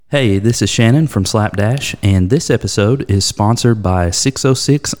Hey, this is Shannon from Slapdash, and this episode is sponsored by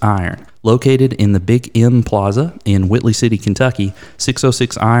 606 Iron. Located in the Big M Plaza in Whitley City, Kentucky,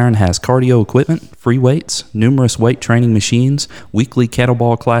 606 Iron has cardio equipment, free weights, numerous weight training machines, weekly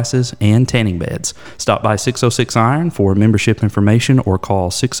kettlebell classes, and tanning beds. Stop by 606 Iron for membership information or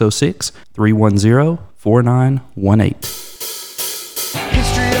call 606-310-4918.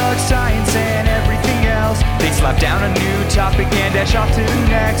 History, art, science, and everything else. They slap down a new topic and dash off to the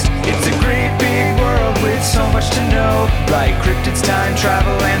next. It's a great big world with so much to know, like cryptids, time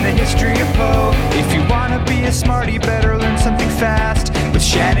travel, and the history of Poe. If you wanna be a smarty, better learn something fast with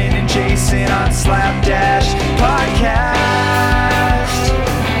Shannon and Jason on Slapdash Podcast.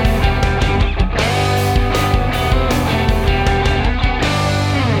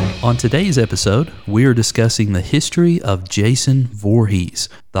 On today's episode, we are discussing the history of Jason Voorhees,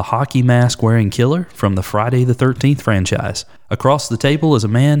 the hockey mask-wearing killer from the Friday the 13th franchise. Across the table is a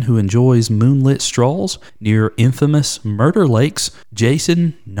man who enjoys moonlit strolls near infamous murder lakes,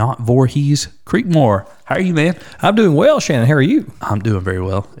 Jason "Not Voorhees" Creekmore. How are you, man? I'm doing well, Shannon. How are you? I'm doing very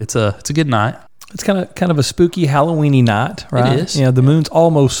well. It's a good night. It's kind of a spooky Halloweeny night, right? It is. You know, the moon's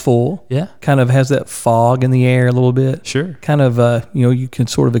almost full. Yeah. Kind of has that fog in the air a little bit. Sure. Kind of, you can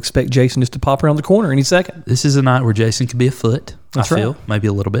sort of expect Jason just to pop around the corner any second. This is a night where Jason could be afoot. That's I feel right. maybe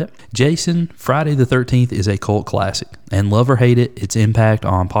a little bit. Jason, Friday the 13th is a cult classic, and love or hate it, its impact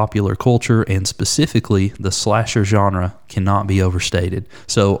on popular culture and specifically the slasher genre cannot be overstated.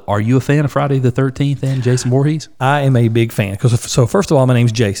 So, are you a fan of Friday the 13th and Jason Voorhees? I am a big fan. So first of all, my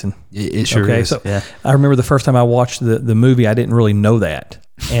name's Jason. It sure okay, is. so yeah. I remember the first time I watched the movie, I didn't really know that.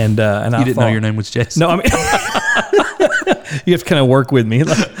 And You I didn't know your name was Jason? No, I mean, you have to kind of work with me.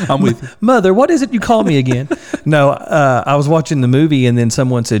 I'm with you. Mother, what is it you call me again? No, I was watching the movie and then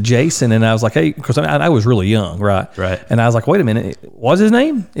someone said Jason, and I was like, hey, because I was really young, right? Right. And I was like, wait a minute, what's his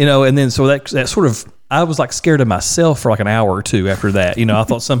name? And then so that sort of, I was like scared of myself for like an hour or two after that. I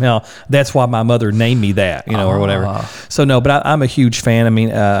thought somehow that's why my mother named me that, or whatever. So no, but I'm a huge fan. I mean,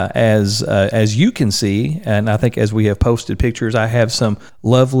 as you can see, and I think as we have posted pictures, I have some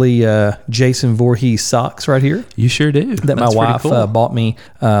lovely Jason Voorhees socks right here You sure do. that my That's pretty wife cool. bought me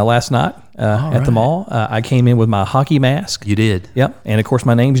last night at the mall. I came in with my hockey mask. You did. Yep, and of course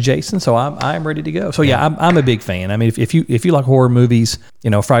my name's Jason, so I'm ready to go. So yeah, I'm a big fan. I mean, if you like horror movies,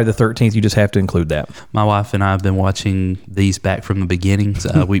 Friday the 13th, you just have to include that. My wife and I have been watching these back from the beginnings.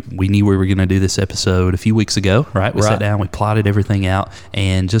 We knew we were going to do this episode a few weeks ago, right? We sat down, we plotted everything out,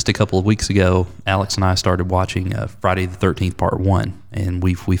 and just a couple of weeks ago, Alex and I started watching Friday the 13th Part 1, and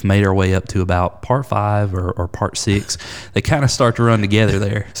we've made our way up to about Part 5 or Part 6. They kind of start to run together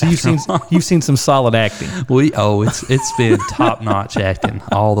there. So you've seen some solid acting. It's been top notch acting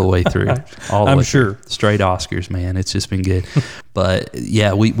all the way through. I'm sure. Straight Oscars, man. It's just been good. But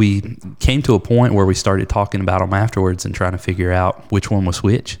yeah, we came to a point where we started talking about them afterwards and trying to figure out which one was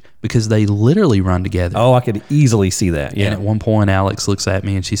which, because they literally run together. Oh, I could easily see that. Yeah. And at one point, Alex looks at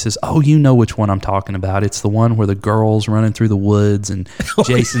me and she says, "Oh, you know which one I'm talking about. It's the one where the girl's running through the woods and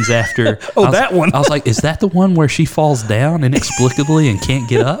Jason's after." That one. I was like, "Is that the one where she falls down inexplicably and can't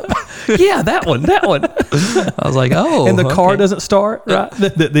get up?" Yeah, that one. I was like, "Oh." And the car okay. doesn't start, right?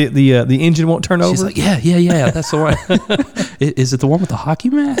 The engine won't turn over. She's like, yeah, that's the one. Is it the one with the hockey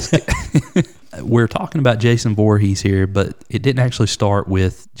mask? We're talking about Jason Voorhees here, but it didn't actually start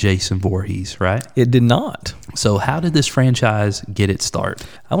with Jason Voorhees, right? It did not. So how did this franchise get its start?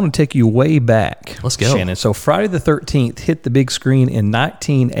 I want to take you way back. Let's go. Shannon. So Friday the 13th hit the big screen in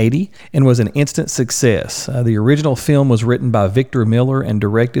 1980 and was an instant success. The original film was written by Victor Miller and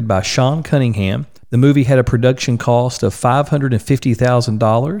directed by Sean Cunningham. The movie had a production cost of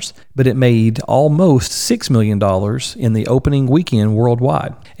 $550,000, but it made almost $6 million in the opening weekend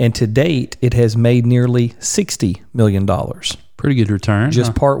worldwide. And to date, it has made nearly $60 million. Pretty good return.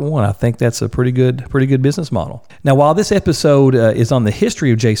 Just part one. I think that's a pretty good business model. Now, while this episode is on the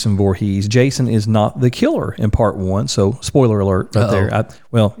history of Jason Voorhees, Jason is not the killer in part one. So, spoiler alert right there.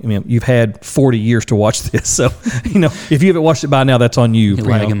 You've had 40 years to watch this. So, if you haven't watched it by now, that's on you. You're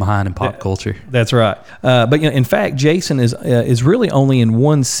lagging behind in pop culture. That's right. But in fact, Jason is really only in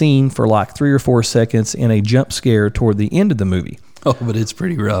one scene for like 3 or 4 seconds in a jump scare toward the end of the movie. Oh, but it's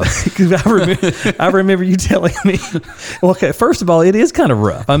pretty rough. Because I remember you telling me, well, okay, first of all, it is kind of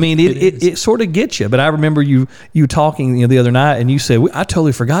rough. I mean, it sort of gets you. But I remember you talking the other night, and you said, I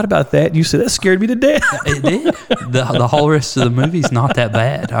totally forgot about that. And you said, that scared me to death. It did. The whole rest of the movie's not that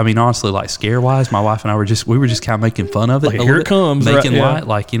bad. I mean, honestly, like scare-wise, my wife and I were just kind of making fun of it. Like, here it comes. Making right, light,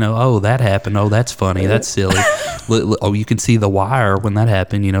 like, oh, that happened. Oh, that's funny. That's silly. Oh, you can see The Wire when that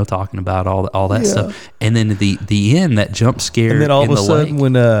happened, talking about all that stuff. And then at the end, that jump scare. And then then all of in a the sudden, lake.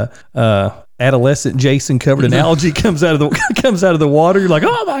 when adolescent Jason covered in algae comes out of the water, you're like,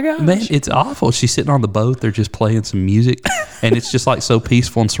 oh my god, Man, it's awful. She's sitting on the boat. They're just playing some music, and it's just like so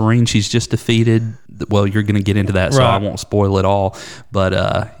peaceful and serene. She's just defeated. Well, you're going to get into that, so I Right. won't spoil it all.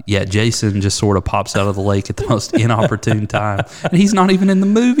 But yeah, Jason just sort of pops out of the lake at the most inopportune time, and he's not even in the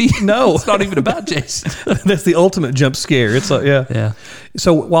movie. No. It's not even about Jason. That's the ultimate jump scare. It's like, yeah. Yeah.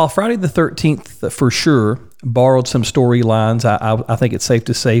 So while Friday the 13th for sure borrowed some storylines, I think it's safe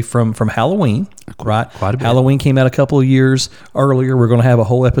to say from Halloween, right? Quite a bit. Halloween came out a couple of years earlier. We're going to have a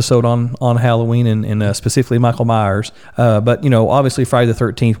whole episode on Halloween and specifically Michael Myers. But obviously Friday the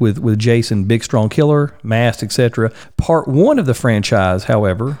 13th with Jason, big strong killer, masked, etc. Part one of the franchise,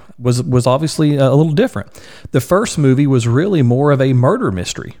 however, was obviously a little different. The first movie was really more of a murder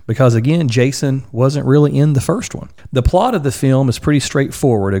mystery because, again, Jason wasn't really in the first one. The plot of the film is pretty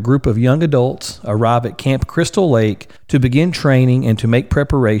straightforward. A group of young adults arrive at Camp Crystal Lake to begin training and to make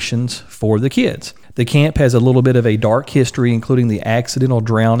preparations for the kids. The camp has a little bit of a dark history, including the accidental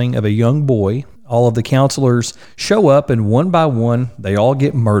drowning of a young boy. All of the counselors show up, and one by one, they all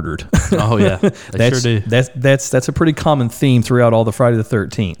get murdered. Oh yeah, they sure do. That's a pretty common theme throughout all the Friday the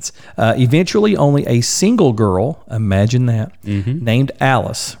 13th. Eventually, only a single girl, imagine that, named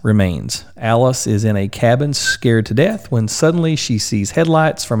Alice remains. Alice is in a cabin scared to death when suddenly she sees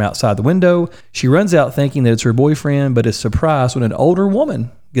headlights from outside the window. She runs out thinking that it's her boyfriend, but is surprised when an older woman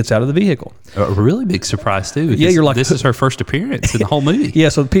gets out of the vehicle. A really big surprise too. Yeah, you're like, this is her first appearance in the whole movie. Yeah,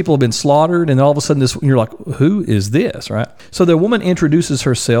 so people have been slaughtered, and all of a sudden you're like, who is this, right? So the woman introduces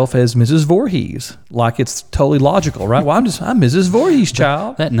herself as Mrs. Voorhees, like it's totally logical, right? Well, I'm Mrs. Voorhees,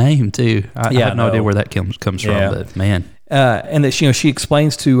 child. That name too. I have no idea where that comes Yeah. from, but man. And that she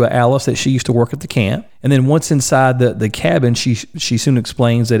explains to Alice that she used to work at the camp, and then once inside the cabin, she soon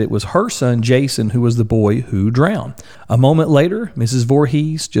explains that it was her son Jason who was the boy who drowned. A moment later, Mrs.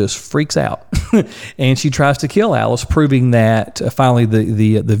 Voorhees just freaks out, and she tries to kill Alice, proving that finally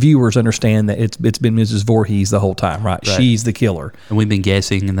the viewers understand that it's been Mrs. Voorhees the whole time, right? She's the killer, And we've been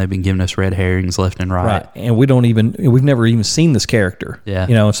guessing, and they've been giving us red herrings left and right. right? And we've never even seen this character,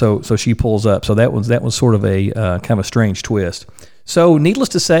 Yeah. So she pulls up. So that was sort of a kind of a strange twist. So, needless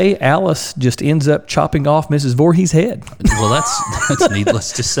to say, Alice just ends up chopping off Mrs. Voorhees' head. Well, that's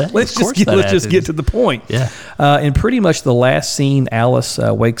needless to say. Let's Of course just get happens. to the point. Yeah. In pretty much the last scene, Alice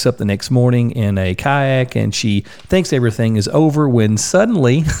wakes up the next morning in a kayak, and she thinks everything is over when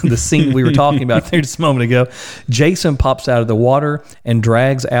suddenly, the scene we were talking about there just a moment ago, Jason pops out of the water and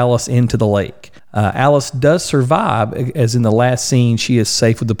drags Alice into the lake. Alice does survive, as in the last scene, she is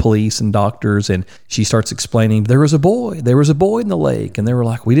safe with the police and doctors, and she starts explaining, there was a boy in the lake, and they were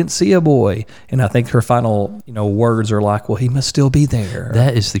like, we didn't see a boy. And I think her final words are like, well, he must still be there.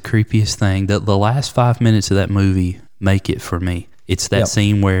 That is the creepiest thing. The last 5 minutes of that movie make it for me. It's that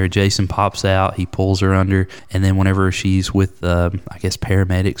scene where Jason pops out, he pulls her under, and then whenever she's with, I guess,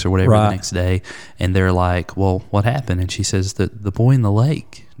 paramedics or whatever the next day, and they're like, well, what happened? And she says, the boy in the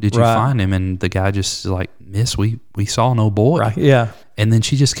lake, did you find him? And the guy just is like, miss, we saw no boy. Right. Yeah. And then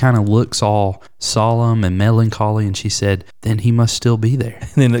she just kind of looks all solemn and melancholy, and she said, then he must still be there.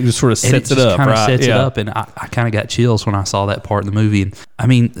 And then it just sort of sets it up, kind of right? sets it up, and I kind of got chills when I saw that part of the movie. And I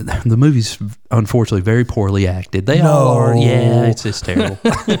mean, the movie's unfortunately very poorly acted. They all are. Yeah, it's just terrible.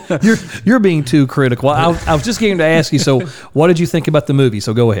 You're being too critical. I was just getting to ask you, so what did you think about the movie?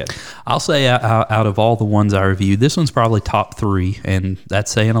 So go ahead. I'll say out of all the ones I reviewed, this one's probably top 3, and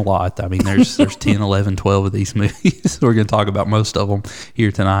that's saying a lot. I mean, there's 10, 11, 12 of these movies. We're going to talk about most of them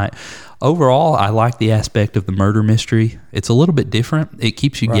here tonight. Overall, I like the aspect of the murder mystery. It's a little bit different. It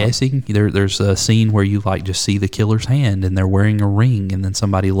keeps you guessing. There's a scene where you just see the killer's hand and they're wearing a ring, and then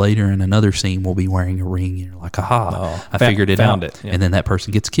somebody later in another scene will be wearing a ring, and you're like, aha, I figured it out. Yeah. And then that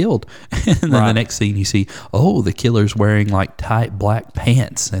person gets killed. And then the next scene you see, oh, the killer's wearing tight black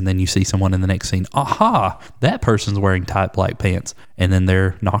pants, and then you see someone in the next scene, aha, that person's wearing tight black pants, and then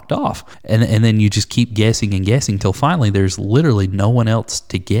they're knocked off. And then you just keep guessing and guessing till finally there's literally no one else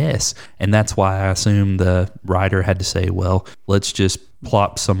to guess. And that's why I assume the writer had to say, well, let's just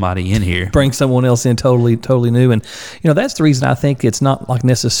plop somebody in here. Bring someone else in totally new. And, that's the reason I think it's not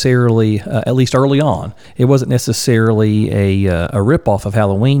necessarily, at least early on, it wasn't necessarily a ripoff of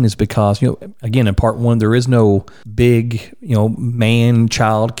Halloween, is because, again, in part one, there is no big,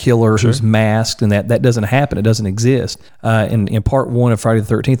 man-child killer who's masked, and that doesn't happen. It doesn't exist. In part one of Friday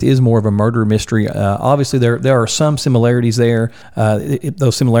the 13th is more of a murder mystery. Obviously, there are some similarities there.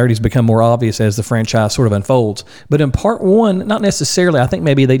 Those similarities become more obvious as the franchise sort of unfolds. But in part one, not necessarily necessarily. I think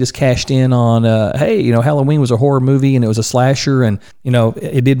maybe they just cashed in on, hey, Halloween was a horror movie and it was a slasher, and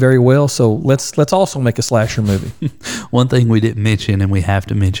it did very well. So let's also make a slasher movie. One thing we didn't mention, and we have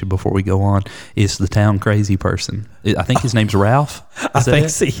to mention before we go on, is the town crazy person. I think his name's Ralph. I think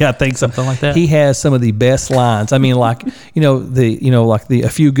so. Something like that. He has some of the best lines. I mean, like a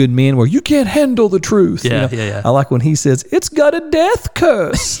few good men where you can't handle the truth. Yeah. I like when he says it's got a death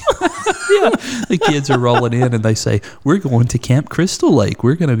curse. The kids are rolling in and they say, "We're going to Camp Crystal Lake.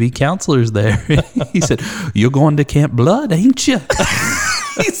 We're going to be counselors there." He said, "You're going to Camp Blood, ain't you?"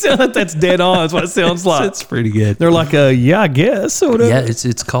 He said that's dead on. That's what it sounds like. It's pretty good. They're like, yeah, I guess. Or whatever. Yeah,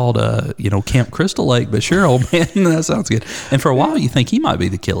 it's called Camp Crystal Lake, but sure, old man, that sounds good. And for a while, you think he might be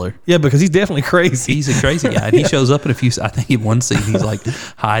the killer. Yeah, because he's definitely crazy. He's a crazy guy, and he shows up in a few. I think in one scene, he's like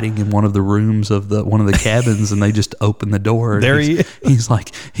hiding in one of the rooms of one of the cabins, and they just open the door. And there he is. He's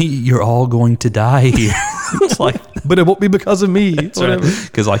like, "You're all going to die here." It's like, but it won't be because of me. Whatever.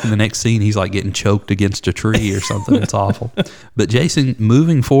 Because like in the next scene, he's like getting choked against a tree or something. It's awful. But Jason,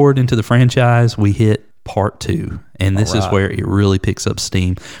 moving forward into the franchise, we hit part 2, and this is where it really picks up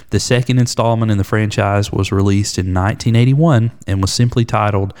steam. The second installment in the franchise was released in 1981 and was simply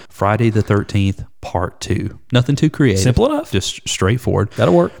titled Friday the 13th Part 2. Nothing too creative. Simple enough. Just straightforward.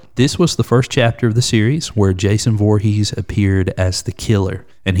 That'll work. This was the first chapter of the series where Jason Voorhees appeared as the killer,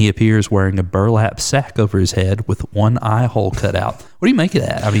 and he appears wearing a burlap sack over his head with one eye hole cut out. What do you make of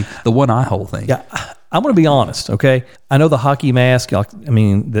that? I mean, the one eye hole thing. Yeah, I'm going to be honest, okay? I know the hockey mask,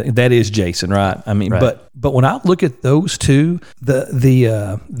 that is Jason, right? I mean, right. But when I look at those two,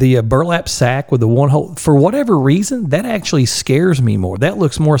 the burlap sack with the one hole, for whatever reason, that actually scares me more. That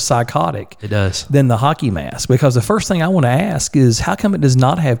looks more psychotic. It does. Than the hockey mask, because the first thing I want to ask is how come it does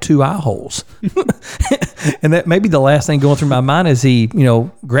not have 2 eye holes? And that may be the last thing going through my mind as he,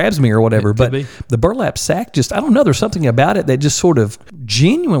 grabs me or whatever. But the burlap sack, just, I don't know, there's something about it that just sort of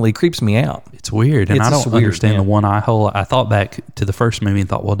genuinely creeps me out. It's weird, and I don't understand the one eye hole. I thought back to the first movie and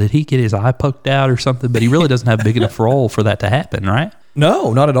thought, well, did he get his eye poked out or something? But he really doesn't have big enough role for that to happen, right?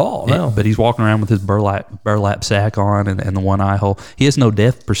 No, not at all. No, but he's walking around with his burlap sack on and the one eye hole. He has no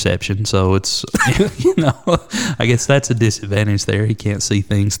depth perception, so it's I guess that's a disadvantage there. He can't see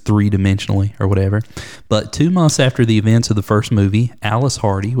things 3-dimensionally or whatever. But 2 months after the events of the first movie, Alice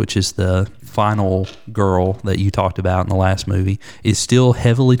Hardy, which is the final girl that you talked about in the last movie, is still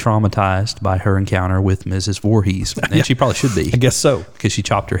heavily traumatized by her encounter with Mrs. Voorhees, and she probably should be. I guess so, because she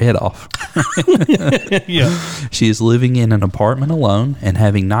chopped her head off. Yeah, she is living in an apartment alone and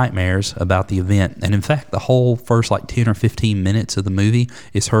having nightmares about the event. And in fact, the whole first 10 or 15 minutes of the movie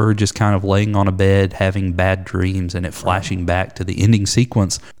is her just kind of laying on a bed having bad dreams, and it flashing back to the ending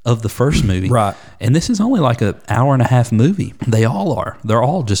sequence of the first movie. Right. And this is only like an hour and a half movie. They all are. They're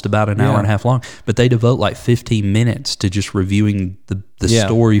all just about an hour and a half long, but they devote 15 minutes to just reviewing the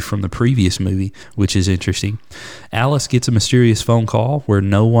story from the previous movie, which is interesting. Alice gets a mysterious phone call where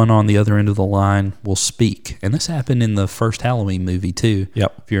no one on the other end of the line will speak. And this happened in the first Halloween movie too.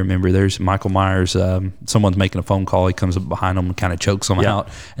 Yep. If you remember, there's Michael Myers, someone's making a phone call, he comes up behind him and kind of chokes them out,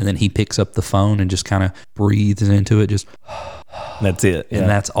 and then he picks up the phone and just kind of breathes into it, just... That's it. And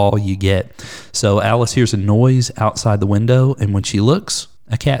that's all you get. So Alice hears a noise outside the window, and when she looks,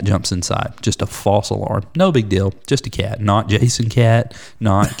 a cat jumps inside. Just a false alarm. No big deal. Just a cat. Not Jason Cat.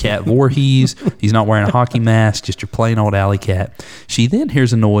 Not Cat Voorhees. He's not wearing a hockey mask. Just your plain old alley cat. She then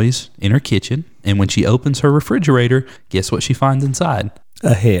hears a noise in her kitchen, and when she opens her refrigerator, guess what she finds inside?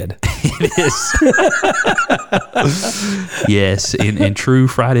 A head. It is. Yes, in true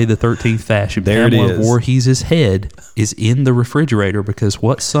Friday the 13th fashion, there Pamela it is. Voorhees' head is in the refrigerator, because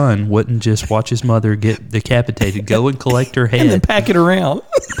what son wouldn't just watch his mother get decapitated, go and collect her head, and then pack it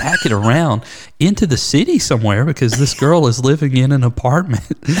around into the city somewhere, because this girl is living in an apartment.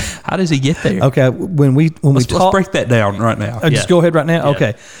 How does he get there? Okay, let's break that down right now. Just go ahead right now. Yeah.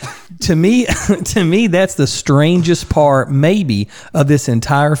 Okay. To me, that's the strangest part, maybe, of this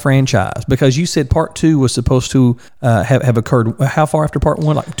entire franchise, because you said part 2 was supposed to have occurred. How far after part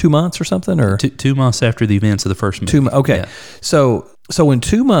 1? 2 months or something, or 2 months after the events of the first movie. 2 months. Okay, yeah. So in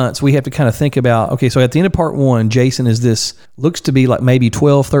 2 months, we have to kind of think about, okay, so at the end of part 1, Jason is this, looks to be like maybe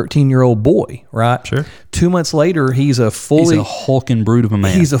 12, 13-year-old boy, right? Sure. 2 months later, he's a hulking brute of a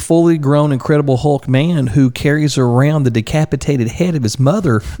man. He's a fully grown, Incredible Hulk man who carries around the decapitated head of his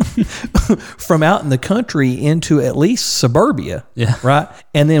mother from out in the country into at least suburbia, right?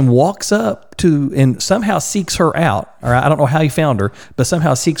 And then walks up to, and somehow seeks her out, all right? I don't know how he found her, but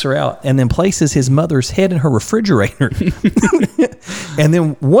somehow seeks her out, and then places his mother's head in her refrigerator. and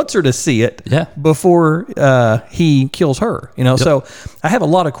then wants her to see it before he kills her. So I have a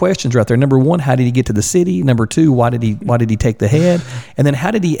lot of questions right there. Number one, how did he get to the city? Number two, why did he take the head? And then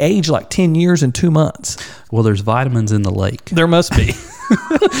how did he age like 10 years and 2 months? Well, there's vitamins in the lake. There must be.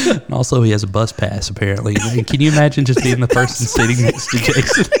 And also, he has a bus pass, apparently. And can you imagine just being the person sitting next to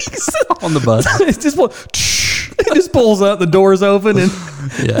Jason on the bus? It's just he just pulls up, the door's open, and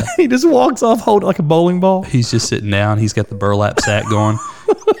he just walks off holding like a bowling ball. He's just sitting down. He's got the burlap sack going.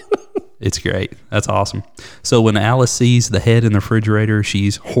 It's great. That's awesome. So when Alice sees the head in the refrigerator,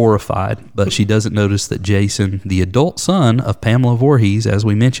 she's horrified, but she doesn't notice that Jason, the adult son of Pamela Voorhees, as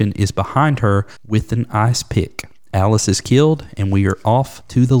we mentioned, is behind her with an ice pick. Alice is killed, and we are off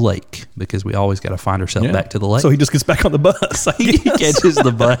to the lake because we always got to find ourselves back to the lake. So he just gets back on the bus. He catches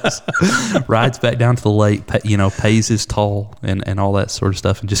the bus, rides back down to the lake, pays his toll and all that sort of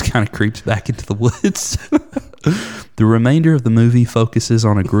stuff, and just kind of creeps back into the woods. The remainder of the movie focuses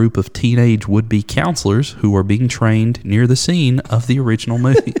on a group of teenage would-be counselors who are being trained near the scene of the original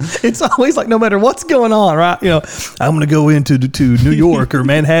movie. It's always like no matter what's going on, right? I'm going to go into New York or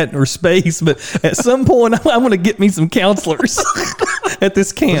Manhattan or space, but at some point I'm going to get me some counselors at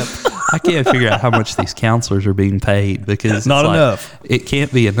this camp. I can't figure out how much these counselors are being paid because not enough. It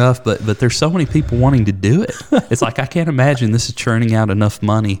can't be enough, but there's so many people wanting to do it. It's like I can't imagine this is churning out enough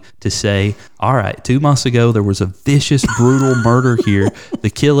money to say, all right, 2 months ago there was a vicious, brutal murder here. The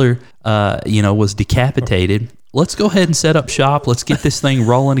killer, was decapitated. Let's go ahead and set up shop. Let's get this thing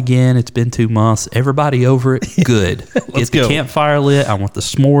rolling again. It's been 2 months. Everybody over it. Good. Get the campfire lit. I want the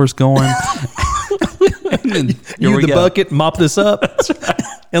s'mores going. Use the bucket, mop this up.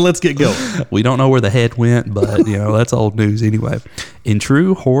 And let's get going. We don't know where the head went, but that's old news anyway. In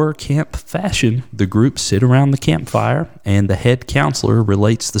true horror camp fashion, the group sit around the campfire, and the head counselor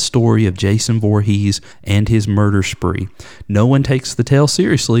relates the story of Jason Voorhees and his murder spree. No one takes the tale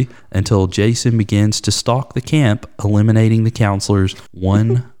seriously until Jason begins to stalk the camp, eliminating the counselors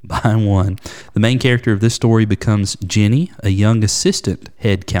one by one. The main character of this story becomes Jenny, a young assistant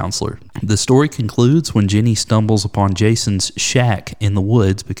head counselor. The story concludes when Jenny stumbles upon Jason's shack in the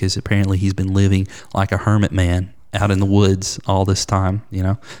woods because apparently he's been living like a hermit man out in the woods all this time,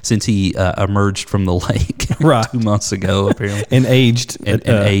 since he emerged from the lake 2 months ago, apparently. and aged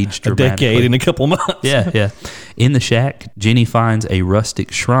aged a decade in a couple months. Yeah. In the shack, Jenny finds a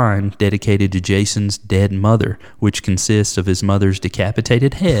rustic shrine dedicated to Jason's dead mother, which consists of his mother's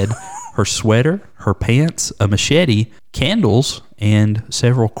decapitated head, her sweater, her pants, a machete, candles, and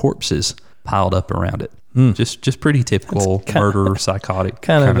several corpses piled up around it. Just pretty typical murder, psychotic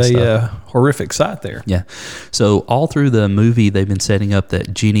kind of a stuff. Horrific sight there. Yeah. So all through the movie, they've been setting up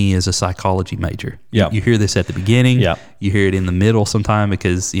that Jenny is a psychology major. Yeah. You hear this at the beginning. Yeah. You hear it in the middle sometime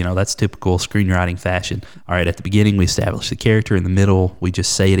because, that's typical screenwriting fashion. All right, at the beginning, we establish the character. In the middle, we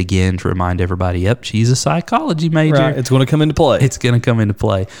just say it again to remind everybody, yep, she's a psychology major. Right. It's going to come into play. It's going to come into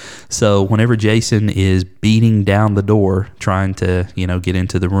play. So whenever Jason is beating down the door, trying to, get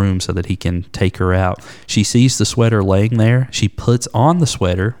into the room so that he can take her out, she sees the sweater laying there. She puts on the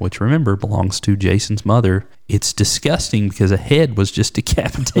sweater, which, remember, belongs to Jason's mother. It's disgusting because a head was just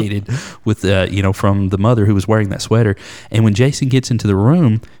decapitated with, from the mother who was wearing that sweater. And when Jason gets into the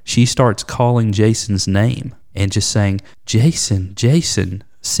room, she starts calling Jason's name and just saying, Jason,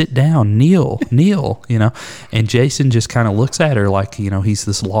 sit down, kneel, and Jason just kind of looks at her like, he's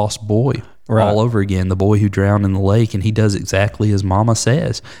this lost boy. All over again, the boy who drowned in the lake, and he does exactly as Mama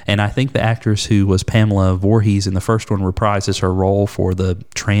says. And I think the actress who was Pamela Voorhees in the first one reprises her role for the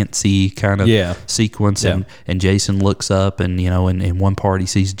trancey kind of sequence. Yeah. And Jason looks up, and in one part he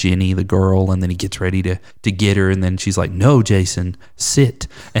sees Jenny, the girl, and then he gets ready to get her, and then she's like, "No, Jason, sit."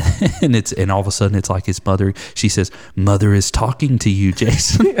 And all of a sudden it's like his mother. She says, "Mother is talking to you,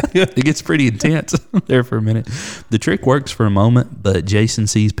 Jason." It gets pretty intense there for a minute. The trick works for a moment, but Jason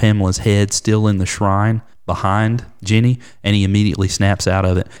sees Pamela's head still in the shrine behind Jenny, and he immediately snaps out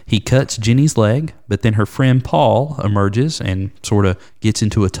of it. He cuts Jenny's leg, but then her friend Paul emerges and sort of gets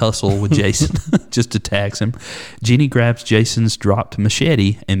into a tussle with Jason, just attacks him. Jenny grabs Jason's dropped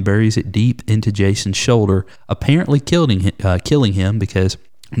machete and buries it deep into Jason's shoulder, apparently killing him because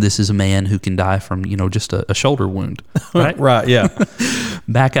this is a man who can die from, just a shoulder wound. Right? Right, yeah.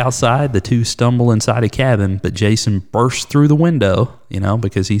 Back outside, the two stumble inside a cabin, but Jason bursts through the window,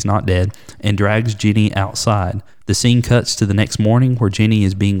 because he's not dead, and drags Jenny outside. The scene cuts to the next morning where Jenny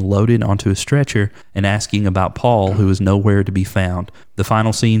is being loaded onto a stretcher and asking about Paul, who is nowhere to be found. The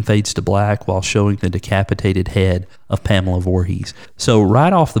final scene fades to black while showing the decapitated head of Pamela Voorhees. So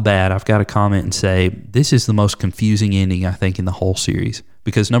right off the bat, I've got to comment and say this is the most confusing ending, I think, in the whole series.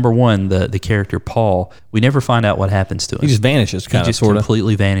 Because number one, the character Paul, we never find out what happens to him. He just vanishes, He just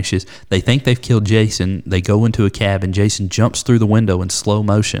completely vanishes. They think they've killed Jason. They go into a cabin. Jason jumps through the window in slow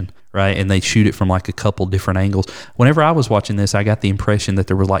motion, right? And they shoot it from like a couple different angles. Whenever I was watching this, I got the impression that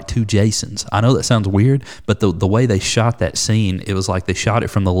there were like two Jasons. I know that sounds weird, but the way they shot that scene, it was like they shot it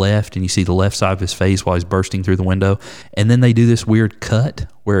from the left, and you see the left side of his face while he's bursting through the window. And then they do this weird cut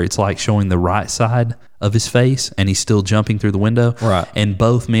where it's like showing the right side of his face, and he's still jumping through the window. Right. And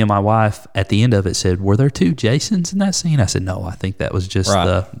both me and my wife at the end of it said, "Were there two Jasons in that scene?" I said, "No, I think that was just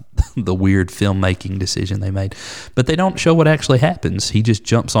the weird filmmaking decision they made." But they don't show what actually happens. He just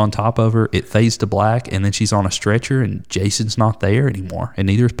jumps on top of her. It fades to black, and then she's on a stretcher, and Jason's not there anymore, and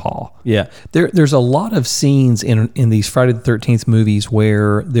neither is Paul. Yeah, there's a lot of scenes in these Friday the 13th movies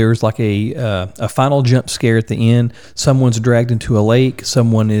where there's like a final jump scare at the end. Someone's dragged into a lake.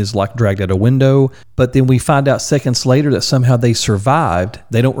 Someone is like dragged out a window. But then we find out seconds later that somehow they survived.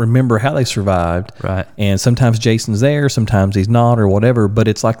 They don't remember how they survived. Right. And sometimes Jason's there, sometimes he's not, or whatever. But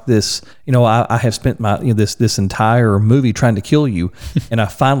it's like this, I have spent my this entire movie trying to kill you, and I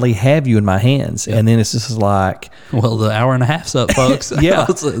finally have you in my hands. Yep. And then it's just like, well, the hour and a half's up, folks. Yeah.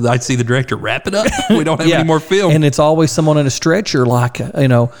 I'd see the director wrap it up. We don't have any more film. And it's always someone in a stretcher, like,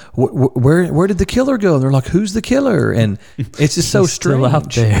 where did the killer go? And they're like, who's the killer? And it's just so strange. Still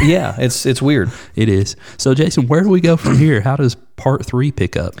out there. Yeah, it's weird. It is. So, Jason, where do we go from here? How does part 3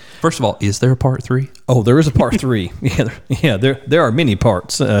 pick up? First of all, is there a part 3? Oh, there is a part 3. There are many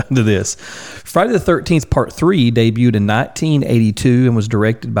parts to this. Friday the 13th Part 3 debuted in 1982 and was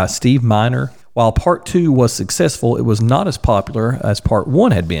directed by Steve Miner. While Part 2 was successful, it was not as popular as Part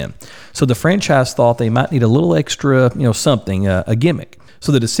 1 had been. So the franchise thought they might need a little extra, something, a gimmick.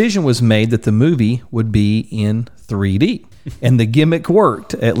 So the decision was made that the movie would be in 3D. And the gimmick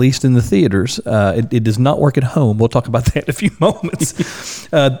worked, at least in the theaters. It does not work at home. We'll talk about that in a few moments.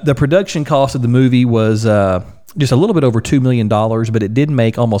 The production cost of the movie was just a little bit over $2 million, but it did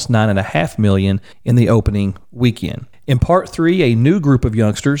make almost $9.5 million in the opening weekend. In Part 3, a new group of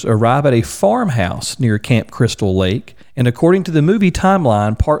youngsters arrive at a farmhouse near Camp Crystal Lake, and according to the movie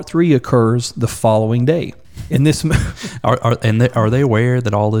timeline, Part 3 occurs the following day. In this, are they aware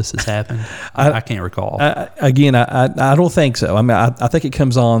that all this has happened? I can't recall. I don't think so. I mean, I think it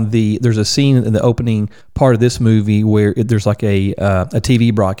comes on there's a scene in the opening part of this movie where there's like a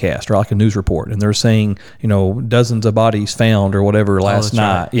TV broadcast or like a news report, and they're saying, dozens of bodies found or whatever last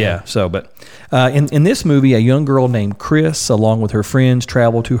night. Right. Yeah. So, but in this movie, a young girl named Chris, along with her friends,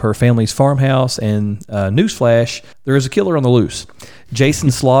 travel to her family's farmhouse, and newsflash, there is a killer on the loose.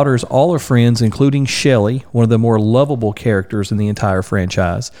 Jason slaughters all her friends, including Shelley, one of the more lovable characters in the entire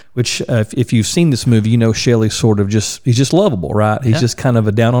franchise, which if you've seen this movie, Shelley's he's just lovable, right? He's just kind of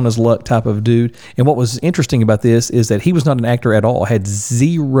a down on his luck type of dude. And what was interesting about this is that he was not an actor at all, had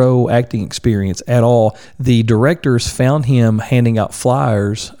zero acting experience at all. The directors found him handing out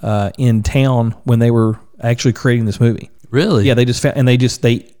flyers in town when they were actually creating this movie. Really? Yeah, they just found, and they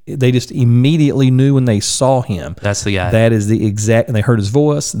just immediately knew when they saw him. That's the guy. That is the exact, and they heard his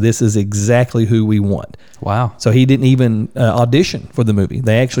voice. This is exactly who we want. Wow. So he didn't even audition for the movie.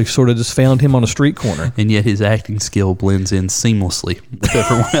 They actually sort of just found him on a street corner. And yet his acting skill blends in seamlessly with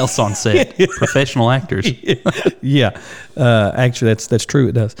everyone else on set. Professional actors. Yeah. Actually, that's true.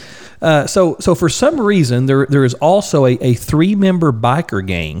 It does. So for some reason, there is also a 3-member biker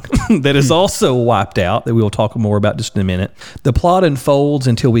gang that is also wiped out that we will talk more about just in a minute. The plot unfolds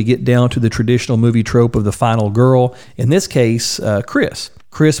until we get down to the traditional movie trope of the final girl. In this case, Chris.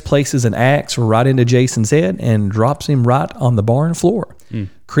 Chris places an axe right into Jason's head and drops him right on the barn floor.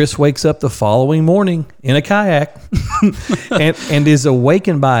 Chris wakes up the following morning in a kayak and is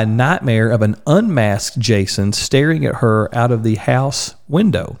awakened by a nightmare of an unmasked Jason staring at her out of the house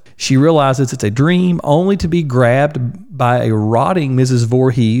window. She realizes it's a dream, only to be grabbed by a rotting Mrs.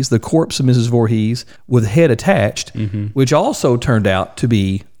 Voorhees, the corpse of Mrs. Voorhees, with head attached, which also turned out to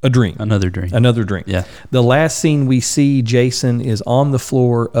be a dream. Another dream. Yeah. The last scene we see, Jason is on the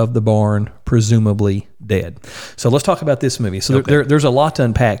floor of the barn, presumably dead. So let's talk about this movie. So there's a lot to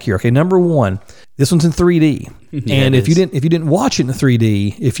unpack here. Okay, number one, this one's in 3D. And if you didn't watch it in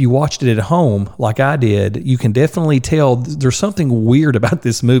 3D, if you watched it at home like I did, you can definitely tell there's something weird about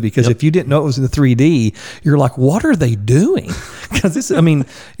this movie, because if you didn't know it was in 3D, you're like, what are they doing? Because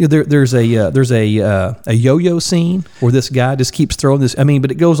there's a yo-yo scene where this guy just keeps throwing this.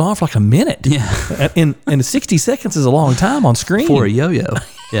 But it goes on for like a minute. Yeah. And 60 seconds is a long time on screen. For a yo-yo.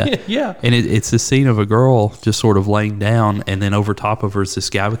 Yeah. Yeah. And it's the scene of a girl just sort of laying down, and then over top of her is this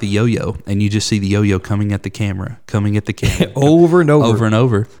guy with a yo-yo, and you just see the yo-yo coming at the camera, Over and over. and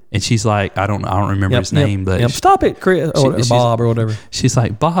over. And she's like, I don't remember his name, but stop it, Chris, or Bob, or whatever. She's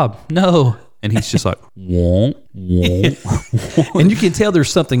like, Bob, no. And he's just like, won't. And you can tell there's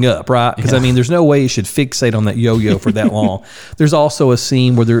something up, right? Because, I mean, there's no way you should fixate on that yo-yo for that long. There's also a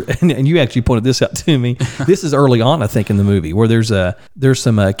scene where and you actually pointed this out to me. This is early on, I think, in the movie, where there's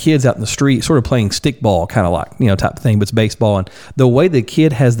some kids out in the street sort of playing stickball, kind of like, type of thing, but it's baseball. And the way the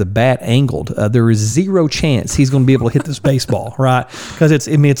kid has the bat angled, there is zero chance he's going to be able to hit this baseball, right? Because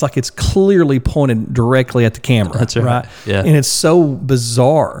it's like it's clearly pointed directly at the camera. That's right. Yeah. And it's so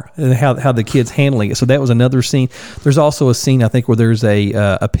bizarre how the kid's handling it. So that was another scene. There's also a scene, I think, where there's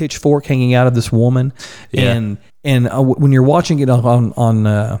a pitchfork hanging out of this woman, and when you're watching it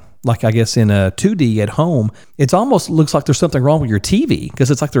on like I guess in a 2D at home, it almost looks like there's something wrong with your TV, because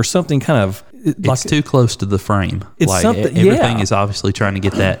it's like there's something kind of it's too close to the frame. It's like something. Everything is obviously trying to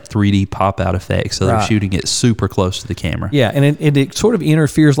get that 3D pop out effect, so they're shooting it super close to the camera. Yeah, and it sort of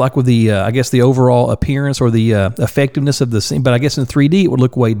interferes like with the I guess the overall appearance or the effectiveness of the scene. But I guess in 3D it would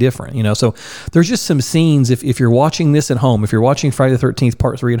look way different. So there's just some scenes. If you're watching this at home, if you're watching Friday the 13th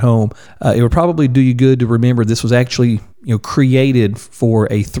Part 3 at home, it would probably do you good to remember this was actually created for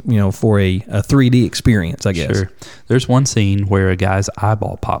a 3D experience, I guess. Sure. There's one scene where a guy's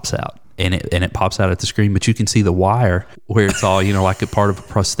eyeball pops out, and it pops out at the screen, but you can see the wire where it's all like a part of a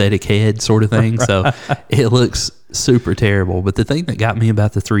prosthetic head sort of thing. So it looks super terrible. But the thing that got me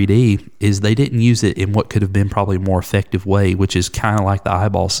about the 3D is they didn't use it in what could have been probably a more effective way, which is kind of like the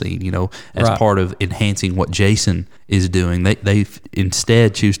eyeball scene, as part of enhancing what Jason is doing. They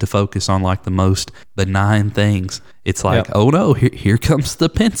instead choose to focus on like the most benign things. It's like, oh no, here comes the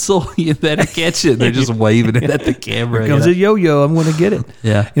pencil. You better catch it. They're just waving it at the camera. Here comes a yo-yo. I'm going to get it.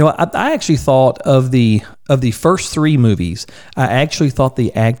 Yeah. I actually thought of the first three movies, I actually thought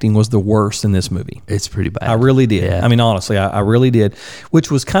the acting was the worst in this movie. It's pretty bad. I really did. Yeah. I mean, honestly, I really did, which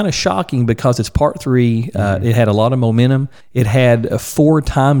was kind of shocking because it's Part 3. It had a lot of momentum. It had 4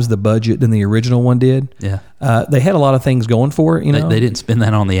 times the budget than the original one did. Yeah. They had a lot of things going for it, They didn't spend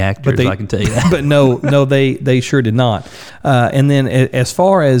that on the actors, I can tell you that. But no, they sure did not. And then as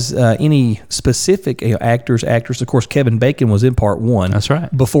far as any specific actors, of course, Kevin Bacon was in Part 1. That's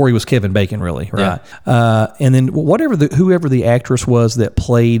right. Before he was Kevin Bacon, really, right? Yeah. And then whoever the actress was that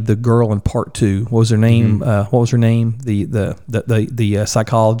played the girl in Part 2, what was her name? What was her name? The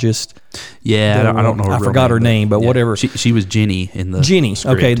psychologist. Yeah, I don't know her I real forgot her name, but whatever. She was Jenny in the Jenny.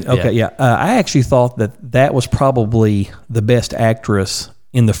 script. Okay, yeah. I actually thought that was probably the best actress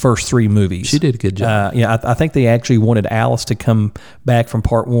in the first 3 movies. She did a good job. I think they actually wanted Alice to come back from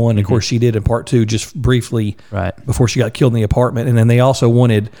Part 1. Of course, she did in Part 2 just briefly before she got killed in the apartment. And then they also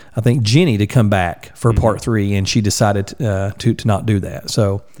wanted, I think, Jenny to come back for Part 3, and she decided to not do that.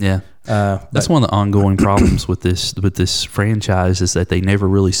 So yeah. That's one of the ongoing problems with this franchise is that they never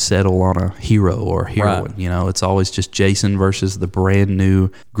really settle on a hero or heroine. Right. It's always just Jason versus the brand new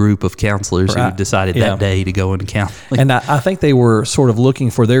group of counselors who decided that day to go into counseling. And I think they were sort of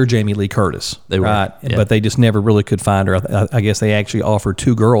looking for their Jamie Lee Curtis. They were, right? Yeah. But they just never really could find her. I guess they actually offered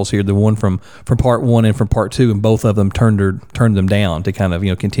 2 girls here, the one from Part 1 and from Part 2, and both of them turned them down to kind of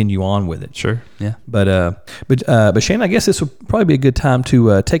continue on with it. Sure, yeah. But Shane, I guess this would probably be a good time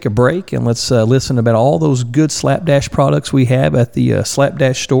to take a break, and let's listen about all those good Slapdash products we have at the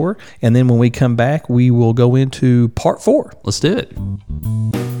Slapdash store. And then when we come back, we will go into Part 4. Let's do it.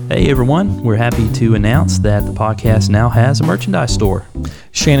 Hey everyone, we're happy to announce that the podcast now has a merchandise store.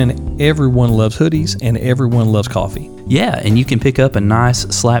 Shannon, everyone loves hoodies and everyone loves coffee. Yeah, and you can pick up a nice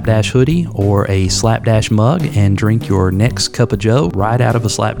Slapdash hoodie or a Slapdash mug and drink your next cup of joe right out of a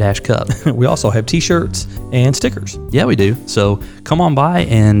Slapdash cup. We also have t-shirts and stickers. Yeah, we do. So come on by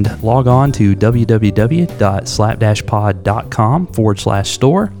and log on to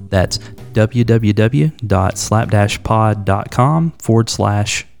www.slapdashpod.com/store. That's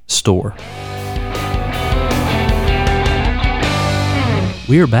www.slapdashpod.com/store.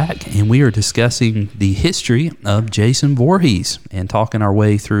 We are back, and we are discussing the history of Jason Voorhees and talking our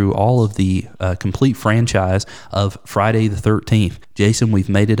way through all of the complete franchise of Friday the 13th. Jason, we've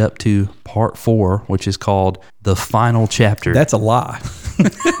made it up to Part 4, which is called The Final Chapter. That's a lie.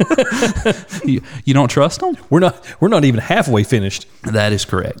 You don't trust them? We're not even halfway finished. That is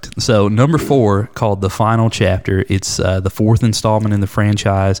correct. So number 4, called The Final Chapter. It's the 4th installment in the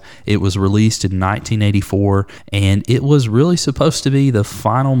franchise. It was released in 1984, and it was really supposed to be the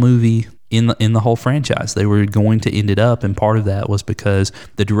final movie in the whole franchise. They were going to end it up, and part of that was because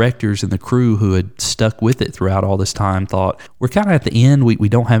the directors and the crew who had stuck with it throughout all this time thought, we're kind of at the end. We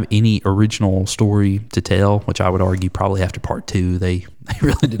don't have any original story to tell, which I would argue probably after part 2 they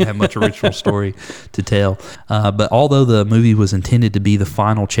really didn't have much original story to tell. But although the movie was intended to be the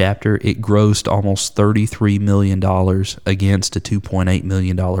final chapter, it grossed almost $33 million against a $2.8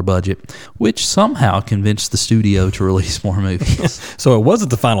 million budget, which somehow convinced the studio to release more movies. So it wasn't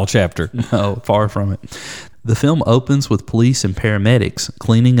the final chapter. No, far from it. The film opens with police and paramedics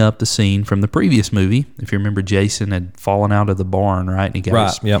cleaning up the scene from the previous movie. If you remember, Jason had fallen out of the barn, right? And he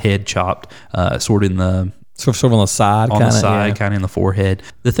got his head chopped, sort of in the... Sort of on the side, kind of in the forehead.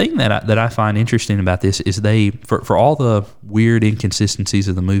 The thing that I find interesting about this is they, for all the weird inconsistencies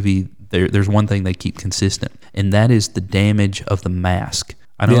of the movie, there's one thing they keep consistent, and that is the damage of the mask.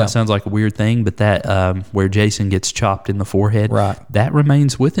 I know that sounds like a weird thing, but that where Jason gets chopped in the forehead, that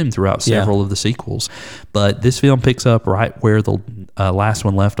remains with him throughout several of the sequels. But this film picks up right where the last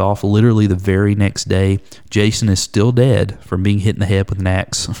one left off. Literally the very next day, Jason is still dead from being hit in the head with an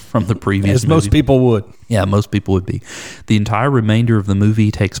axe from the previous movie. As most people would. Yeah, most people would be. The entire remainder of the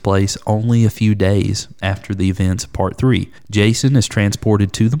movie takes place only a few days after the events of Part 3. Jason is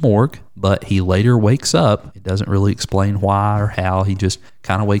transported to the morgue, but he later wakes up. It doesn't really explain why or how. He just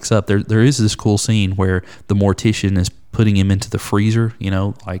kind of wakes up. There is this cool scene where the mortician is putting him into the freezer,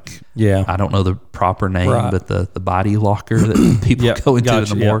 like, I don't know the proper name, but the body locker that people go into in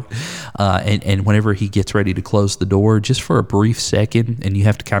the morgue. And whenever he gets ready to close the door, just for a brief second, and you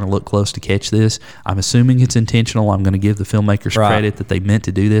have to kind of look close to catch this, I'm assuming it's intentional. I'm going to give the filmmakers credit that they meant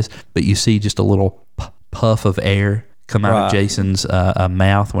to do this, but you see just a little puff of air come out of Jason's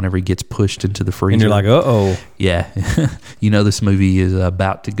mouth whenever he gets pushed into the freezer. And you're like, uh-oh. Yeah. This movie is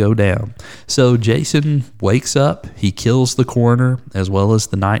about to go down. So Jason wakes up. He kills the coroner as well as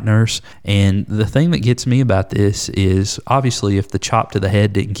the night nurse. And the thing that gets me about this is, obviously, if the chop to the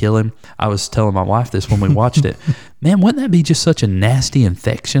head didn't kill him, I was telling my wife this when we watched it. Man, wouldn't that be just such a nasty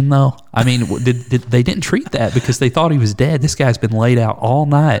infection, though? I mean, they didn't treat that because they thought he was dead. This guy's been laid out all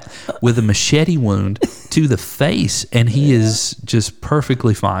night with a machete wound to the face, and he is just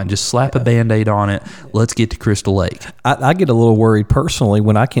perfectly fine. Just slap a Band-Aid on it. Let's get to Crystal Lake. I get a little worried personally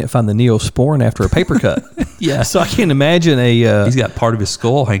when I can't find the Neosporin after a paper cut. Yeah. So I can't imagine he's got part of his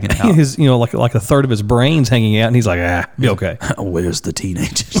skull hanging out. His, like a third of his brain's hanging out, and he's like, be okay. Where's the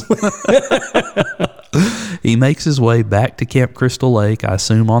teenagers? He makes his way back to Camp Crystal Lake, I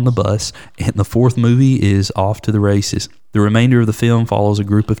assume on the bus, and the fourth movie is off to the races. The remainder of the film follows a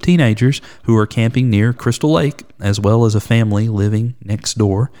group of teenagers who are camping near Crystal Lake, as well as a family living next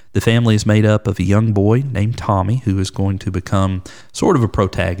door. The family is made up of a young boy named Tommy, who is going to become sort of a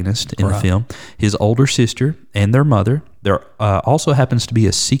protagonist in the film, his older sister, and their mother. There also happens to be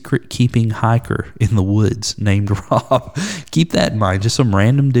a secret-keeping hiker in the woods named Rob. Keep that in mind. Just some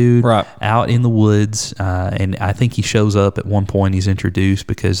random dude out in the woods, and I think he shows up at one point. He's introduced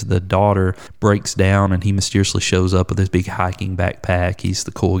because the daughter breaks down, and he mysteriously shows up with this big hiking backpack. He's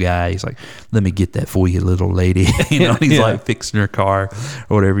the cool guy. He's like, let me get that for you, little lady. He's like fixing her car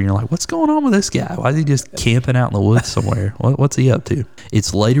or whatever. You're like, what's going on with this guy? Why is he just camping out in the woods somewhere? What's he up to?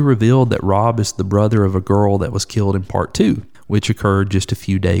 It's later revealed that Rob is the brother of a girl that was killed in Part 2, which occurred just a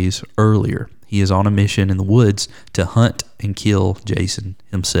few days earlier. He is on a mission in the woods to hunt and kill Jason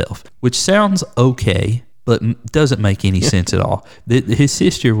himself, which sounds okay, but doesn't make any sense at all. His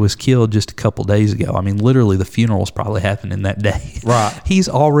sister was killed just a couple days ago. I mean, literally, the funeral was probably happening that day. Right. He's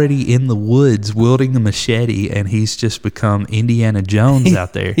already in the woods wielding the machete, and he's just become Indiana Jones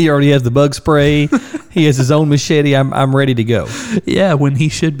out there. He already has the bug spray. He has his own machete. I'm ready to go. Yeah, when he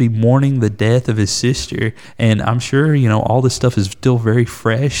should be mourning the death of his sister. And I'm sure, all this stuff is still very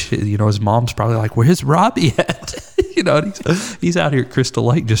fresh. His mom's probably like, where's Robbie at? He's out here at Crystal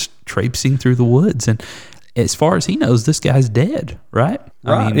Lake just traipsing through the woods. And as far as he knows, this guy's dead, right?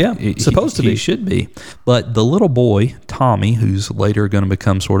 Right, supposed to be. He should be. But the little boy, Tommy, who's later going to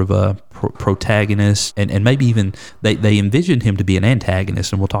become sort of a protagonist, and maybe even they envisioned him to be an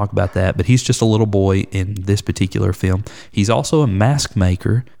antagonist, and we'll talk about that, but he's just a little boy in this particular film. He's also a mask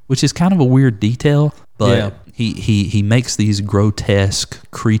maker, which is kind of a weird detail, but he makes these grotesque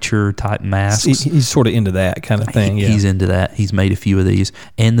creature-type masks. He's sort of into that kind of thing, He's into that. He's made a few of these.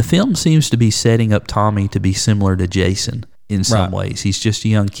 And the film seems to be setting up Tommy to be similar to Jason in some ways. He's just a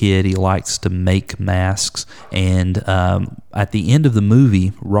young kid. He likes to make masks. And at the end of the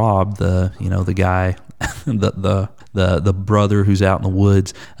movie, Rob, the guy, the the brother who's out in the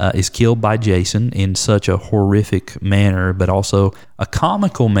woods, is killed by Jason in such a horrific manner, but also a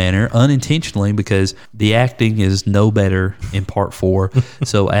comical manner, unintentionally, because the acting is no better in part 4.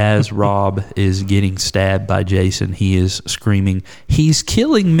 So as Rob is getting stabbed by Jason, he is screaming, "He's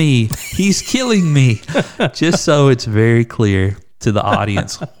killing me! He's killing me!" Just so it's very clear to the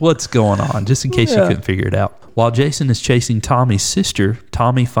audience what's going on, just in case you couldn't figure it out. While Jason is chasing Tommy's sister,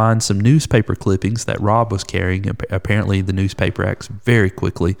 Tommy finds some newspaper clippings that Rob was carrying. Apparently, the newspaper acts very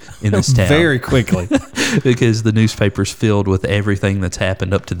quickly in this town. Very quickly. Because the newspaper's filled with everything that's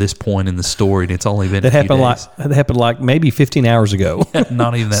happened up to this point in the story, and it's only been a few days. That happened like maybe 15 hours ago.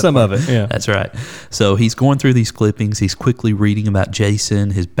 Not even that Some long. of it, yeah. That's right. So he's going through these clippings. He's quickly reading about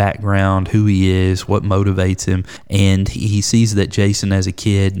Jason, his background, who he is, what motivates him, and he sees that Jason as a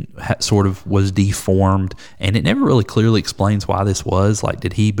kid sort of was deformed, and it never really clearly explains why this was. Like,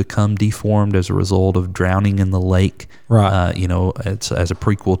 did he become deformed as a result of drowning in the lake? Right. It's as a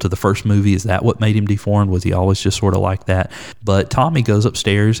prequel to the first movie. Is that what made him deformed? Was he always just sort of like that? But Tommy goes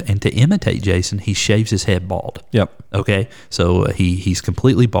upstairs, and to imitate Jason, he shaves his head bald. Yep. Okay, so he's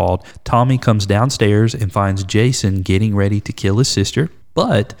completely bald. Tommy comes downstairs and finds Jason getting ready to kill his sister,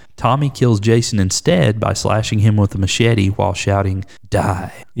 but Tommy kills Jason instead by slashing him with a machete while shouting,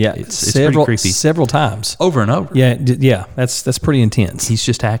 "Die!" Yeah, it's pretty creepy. Several times. Over and over. Yeah, that's pretty intense. He's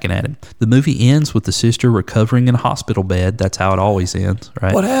just hacking at him. The movie ends with the sister recovering in a hospital bed. That's how it always ends,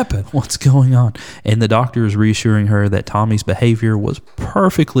 right? What happened? What's going on? And the doctor is reassuring her that Tommy's behavior was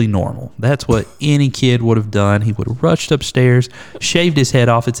perfectly normal. That's what any kid would have done. He would have rushed upstairs, shaved his head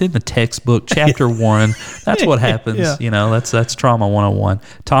off. It's in the textbook, chapter 1. That's what happens. Yeah. That's trauma 101.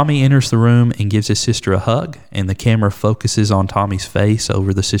 Tommy enters the room and gives his sister a hug, and the camera focuses on Tommy's face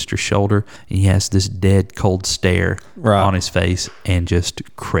over the sister's shoulder, and he has this dead, cold stare on his face and just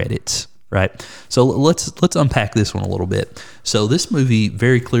credits. Right. So let's unpack this one a little bit. So this movie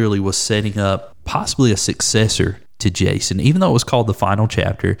very clearly was setting up possibly a successor to Jason, even though it was called The Final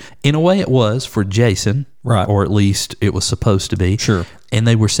Chapter. In a way, it was for Jason, right? Or at least it was supposed to be. Sure. And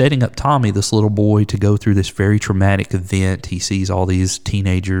they were setting up Tommy, this little boy, to go through this very traumatic event. He sees all these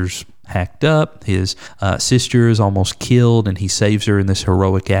teenagers hacked up. His sister is almost killed, and he saves her in this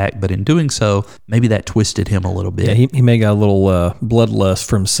heroic act. But in doing so, maybe that twisted him a little bit. Yeah, he may got a little bloodlust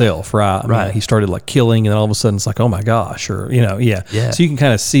for himself, right? Right. I mean, he started like killing, and then all of a sudden it's like, oh my gosh, or yeah. So you can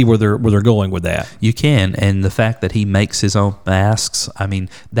kind of see where they're going with that. You can, and the fact that he makes his own masks, I mean,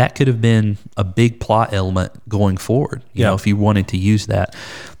 that could have been a big plot element going forward. You know, if you wanted to use that.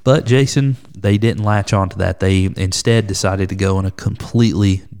 But Jason, they didn't latch on to that. They instead decided to go in a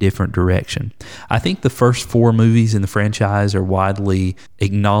completely different direction. I think the first 4 movies in the franchise are widely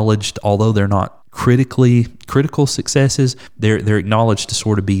acknowledged, although they're not critical successes. They're acknowledged to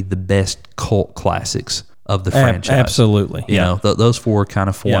sort of be the best cult classics of the franchise. Absolutely. You know, those 4 kind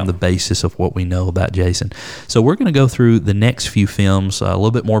of form the basis of what we know about Jason. So we're going to go through the next few films a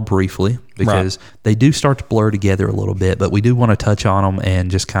little bit more briefly, because they do start to blur together a little bit, but we do want to touch on them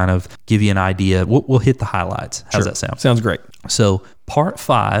and just kind of give you an idea. We'll hit the highlights. How's that sound? Sounds great. So part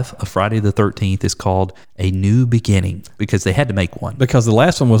 5 of Friday the 13th is called A New Beginning, because they had to make one. Because the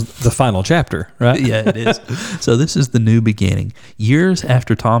last one was the final chapter, right? Yeah, it is. So this is the new beginning. Years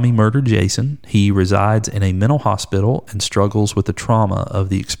after Tommy murdered Jason, he resides in a mental hospital and struggles with the trauma of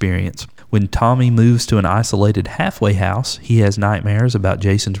the experience. When Tommy moves to an isolated halfway house, he has nightmares about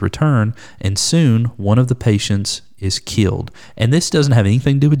Jason's return, and soon one of the patients is killed. And this doesn't have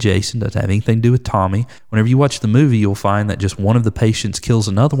anything to do with Jason, doesn't have anything to do with Tommy. Whenever you watch the movie, you'll find that just one of the patients kills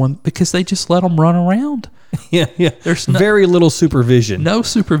another one because they just let them run around. Yeah. There's very little supervision. No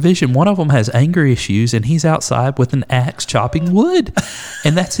supervision. One of them has anger issues, and he's outside with an axe chopping wood.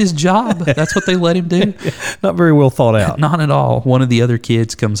 And that's his job. That's what they let him do. Not very well thought out. Not at all. One of the other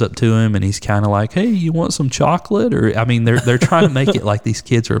kids comes up to him, and he's kind of like, "Hey, you want some chocolate?" Or, I mean, they're trying to make it like these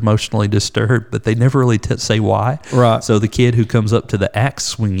kids are emotionally disturbed, but they never really say why. Right. So the kid who comes up to the axe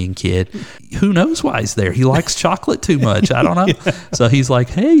swinging kid, who knows why he's there? He likes chocolate too much. I don't know. Yeah. So he's like,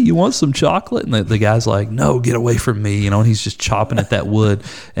 "Hey, you want some chocolate?" And the guy's like, "No, get away from me." And he's just chopping at that wood,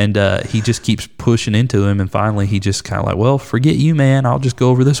 and he just keeps pushing into him. And finally, he just kind of like, "Well, forget you, man. I'll just go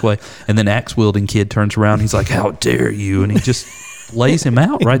over this way." And then axe wielding kid turns around. He's like, "How dare you?" And he just lays him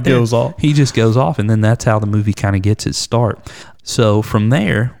out right there. Goes off. He just goes off, and then that's how the movie kind of gets its start. So from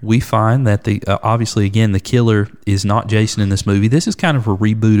there, we find that obviously, again, the killer is not Jason in this movie. This is kind of a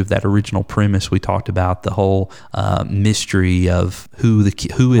reboot of that original premise we talked about, the whole mystery of who is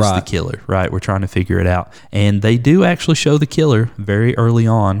the killer, right? We're trying to figure it out. And they do actually show the killer very early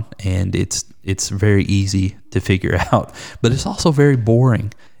on, and it's it's very easy to figure out, but it's also very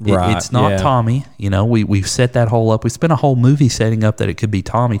boring. Right, It's not Tommy. We've set that whole up. We spent a whole movie setting up that it could be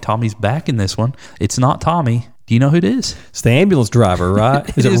Tommy. Tommy's back in this one. It's not Tommy. Do you know who it is? It's the ambulance driver,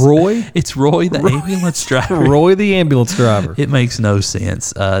 right? Is it Roy? It's Roy, the ambulance driver. Roy, the ambulance driver. It makes no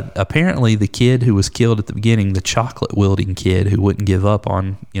sense. Apparently, the kid who was killed at the beginning, the chocolate-wielding kid who wouldn't give up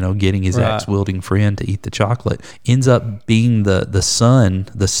on, getting his axe-wielding friend to eat the chocolate, ends up being the son,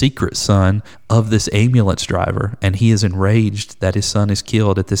 the secret son of this ambulance driver, and he is enraged that his son is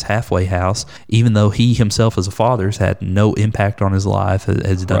killed at this halfway house, even though he himself as a father has had no impact on his life,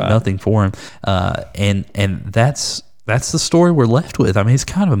 has done nothing for him, and that's the story we're left with. I mean, it's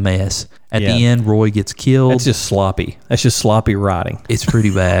kind of a mess. At the end, Roy gets killed. That's just sloppy. That's just sloppy writing. It's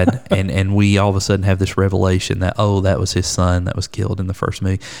pretty bad. and we all of a sudden have this revelation that, that was his son that was killed in the first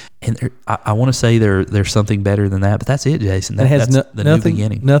movie. And I want to say there's something better than that, but that's it, Jason. That has that's the new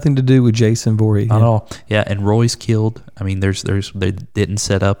beginning. Nothing to do with Jason Voorhees. Not at all. Yeah, and Roy's killed. I mean, they didn't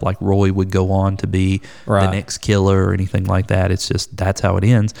set up like Roy would go on to be the next killer or anything like that. It's just that's how it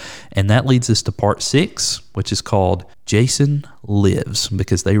ends. And that leads us to part 6, which is called Jason Lives,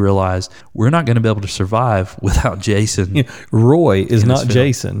 because they realize we're not going to be able to survive without Jason. Roy is not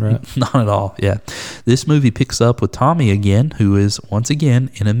Jason, right? Not at all, yeah. This movie picks up with Tommy again, who is once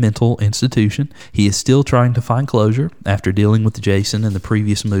again in a mental institution. He is still trying to find closure after dealing with Jason in the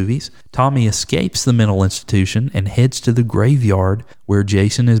previous movies. Tommy escapes the mental institution and heads to the graveyard where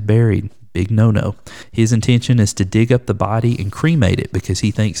Jason is buried. Big no-no. His intention is to dig up the body and cremate it because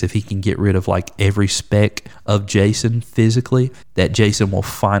he thinks if he can get rid of like every speck of Jason physically, that Jason will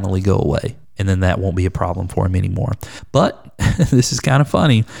finally go away. And then that won't be a problem for him anymore. But this is kind of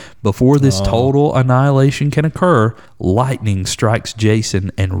funny. Before this total annihilation can occur, lightning strikes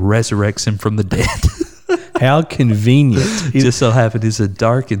Jason and resurrects him from the dead. How convenient. Just so happened it's a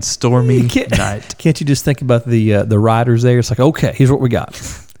dark and stormy night. Can't you just think about the writers there? It's like, okay, here's what we got.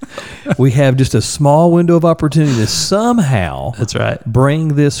 We have just a small window of opportunity to somehow bring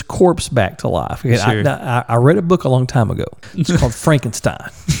this corpse back to life. Okay, sure. I read a book a long time ago. It's called Frankenstein.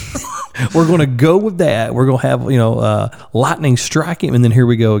 We're going to go with that. We're going to have, lightning strike him, and then here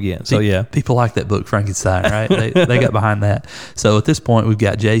we go again. So, yeah. People like that book, Frankenstein, right? They got behind that. So, at this point, we've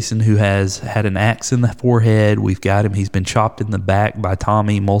got Jason, who has had an axe in the forehead. We've got him. He's been chopped in the back by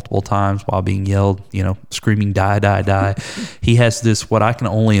Tommy multiple times while being yelled, screaming, die, die, die. He has this, what I can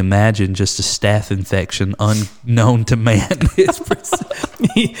only imagine, just a staph infection unknown to man.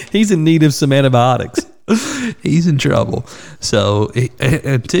 He's in need of some antibiotics. He's in trouble. So,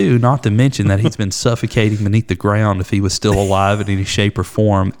 and two, not to mention that he's been suffocating beneath the ground if he was still alive in any shape or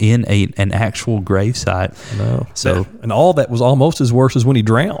form in an actual gravesite. No. So, and all that was almost as worse as when he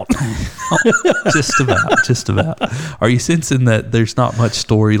drowned. Just about. Are you sensing that there's not much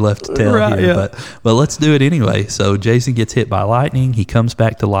story left to tell here? Yeah. But let's do it anyway. So Jason gets hit by lightning. He comes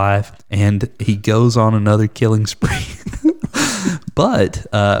back to life and he goes on another killing spree. But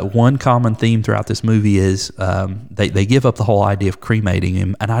one common theme throughout this movie is they give up the whole idea of cremating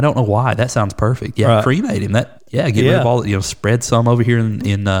him, and I don't know why. That sounds perfect. Yeah, cremate him. Get rid of all. Spread some over here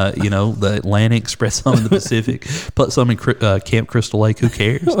in the Atlantic. Spread some in the Pacific. Put some in Camp Crystal Lake. Who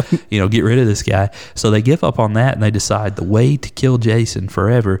cares? Get rid of this guy. So they give up on that, and they decide the way to kill Jason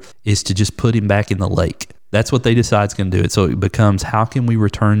forever is to just put him back in the lake. That's what they decide is going to do it. So it becomes, how can we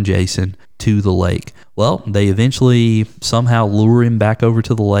return Jason to the lake? Well, they eventually somehow lure him back over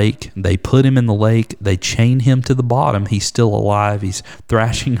to the lake. They put him in the lake. They chain him to the bottom. He's still alive. He's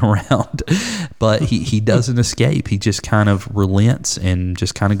thrashing around, but he doesn't escape. He just kind of relents and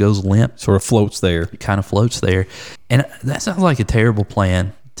just kind of goes limp. Sort of floats there. Kind of floats there. And that sounds like a terrible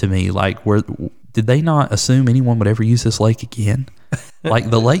plan to me. Like, did they not assume anyone would ever use this lake again? Like,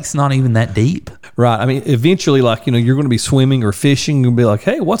 the lake's not even that deep. Right. I mean, eventually, you're going to be swimming or fishing and be like,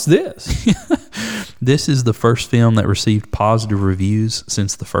 hey, what's this? This is the first film that received positive reviews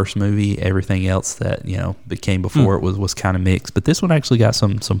since the first movie. Everything else that, that came before it was kind of mixed. But this one actually got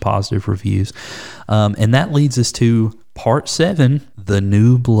some positive reviews. And that leads us to Part 7, The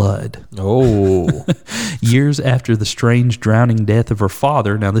New Blood. Oh. Years after the strange drowning death of her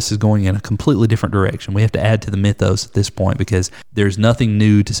father. Now, this is going in a completely different direction. We have to add to the mythos at this point because there's nothing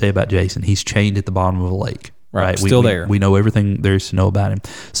new to say about Jason. He's chained at the bottom of a lake. Right. Still there. We know everything there is to know about him.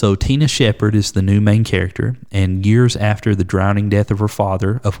 So Tina Shepard is the new main character, and years after the drowning death of her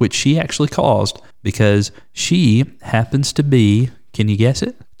father, of which she actually caused because she happens to be, can you guess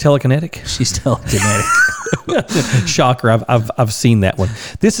it? Telekinetic. She's telekinetic. Shocker. I've seen that one.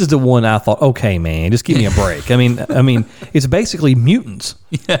 This is the one I thought, okay, man, just give me a break. I mean, it's basically mutants,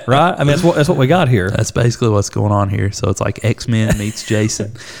 right? I mean, that's what we got here. That's basically what's going on here. So it's like X-Men meets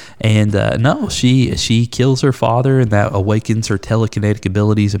Jason. And no, she kills her father, and that awakens her telekinetic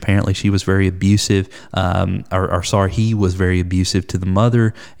abilities. Apparently, she was very abusive, he was very abusive to the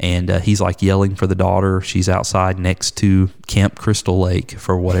mother, and he's like yelling for the daughter. She's outside next to Camp Crystal Lake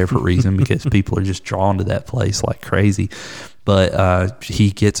for whatever reason, because people are just drawn to that place like crazy. But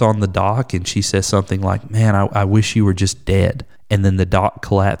he gets on the dock, and she says something like, "Man, I wish you were just dead." And then the dock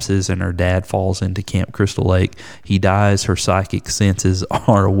collapses, and her dad falls into Camp Crystal Lake. He dies. Her psychic senses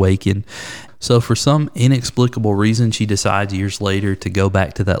are awakened. So for some inexplicable reason, she decides years later to go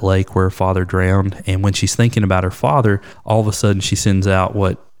back to that lake where her father drowned. And when she's thinking about her father, all of a sudden she sends out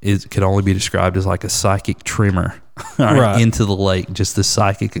what could only be described as like a psychic tremor into the lake, just the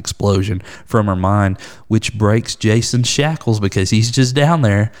psychic explosion from her mind, which breaks Jason's shackles, because he's just down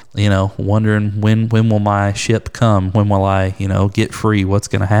there, wondering when will my ship come? When will I, get free? What's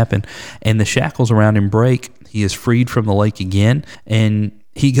going to happen? And the shackles around him break. He is freed from the lake again, and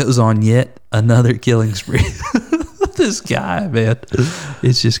he goes on yet another killing spree. This guy, man,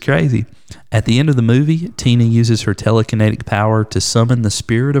 it's just crazy. At the end of the movie, Tina uses her telekinetic power to summon the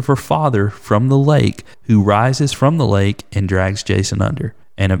spirit of her father from the lake, who rises from the lake and drags Jason under.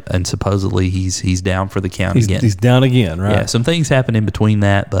 And supposedly he's down for the count again. He's down again, right? Yeah, some things happen in between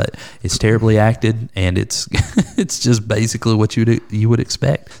that, but it's terribly acted, and it's it's just basically what you would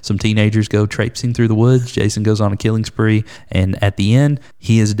expect. Some teenagers go traipsing through the woods. Jason goes on a killing spree, and at the end,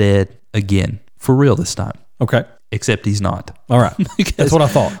 he is dead again. For real this time. Okay. Except he's not. All right. That's what I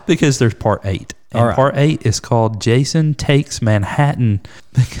thought. Because there's part 8. And right. Part 8 is called Jason Takes Manhattan,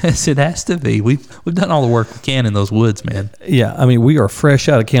 because it has to be. We've done all the work we can in those woods, man. Yeah, I mean, we are fresh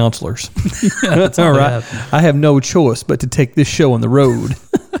out of counselors. That's all right. I have no choice but to take this show on the road.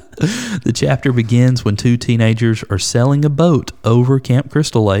 The chapter begins when 2 teenagers are sailing a boat over Camp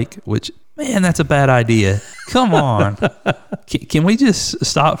Crystal Lake, which, man, that's a bad idea. Come on. Can we just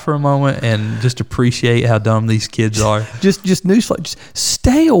stop for a moment and just appreciate how dumb these kids are? Just newsflash. Just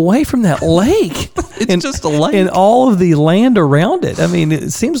stay away from that lake. It's just a lake. And all of the land around it. I mean,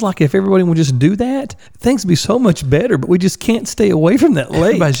 it seems like if everybody would just do that, things would be so much better, but we just can't stay away from that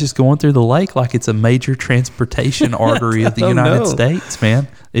lake. Everybody's just going through the lake like it's a major transportation artery of the United States, man.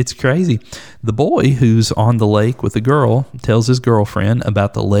 It's crazy. The boy who's on the lake with the girl tells his girlfriend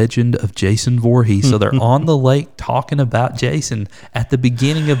about the legend of Jason Voorhees. So they're on the lake talking about Jason at the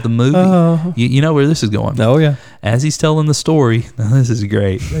beginning of the movie. You know where this is going. Oh, yeah. As he's telling the story, now this is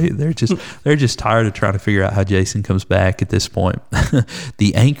great. They're just tired of trying to figure out how Jason comes back at this point.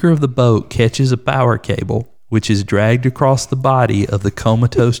 The anchor of the boat catches a power cable, which is dragged across the body of the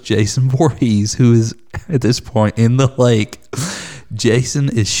comatose Jason Voorhees, who is at this point in the lake. Jason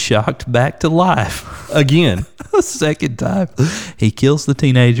is shocked back to life. Again. A second time. He kills the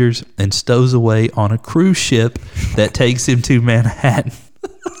teenagers and stows away on a cruise ship that takes him to Manhattan.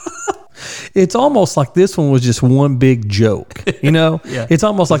 It's almost like this one was just one big joke, Yeah. It's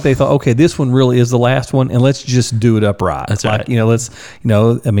almost like they thought, okay, this one really is the last one, and let's just do it upright. That's like,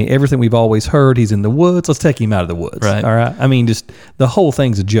 right. I mean, everything we've always heard, he's in the woods, let's take him out of the woods. Right. All right. I mean, just the whole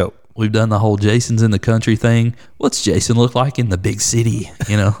thing's a joke. We've done the whole Jason's in the country thing. What's Jason look like in the big city?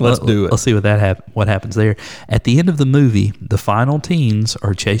 Let's do it. Let's see what happens there. At the end of the movie, the final teens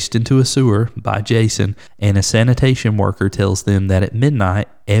are chased into a sewer by Jason, and a sanitation worker tells them that at midnight,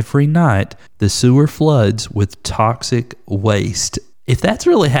 every night, the sewer floods with toxic waste. If that's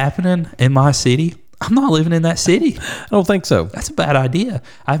really happening in my city, I'm not living in that city. I don't think so. That's a bad idea.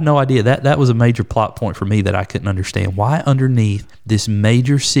 I have no idea. That was a major plot point for me that I couldn't understand. Why underneath this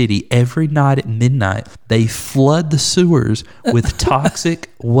major city, every night at midnight, they flood the sewers with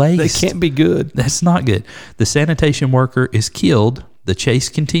toxic waste? They can't be good. That's not good. The sanitation worker is killed. The chase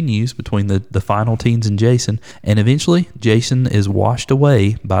continues between the final teens and Jason, and eventually Jason is washed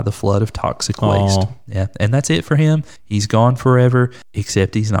away by the flood of toxic waste. Aww. Yeah, and that's it for him. He's gone forever,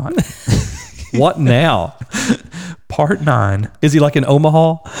 except he's not. What now? Part 9. Is he like in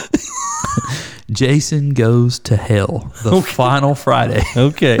Omaha? Jason Goes to Hell, the final Friday.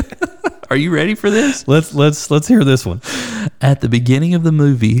 Okay. Are you ready for this? Let's hear this one. At the beginning of the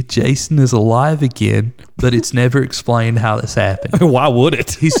movie, Jason is alive again, but it's never explained how this happened. Why would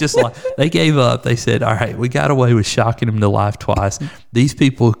it? He's just like, they gave up. They said, all right, we got away with shocking him to life twice. These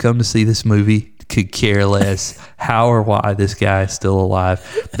people who come to see this movie could care less how or why this guy is still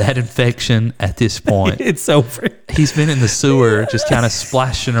alive. That infection at this point, it's over. He's been in the sewer just kind of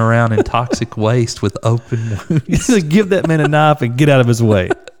splashing around in toxic waste with open wounds. Give that man a knife and get out of his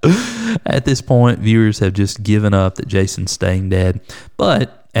way. At this point, viewers have just given up that Jason's staying dead.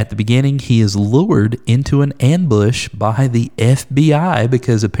 But At the beginning, he is lured into an ambush by the FBI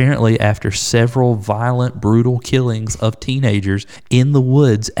because apparently after several violent, brutal killings of teenagers in the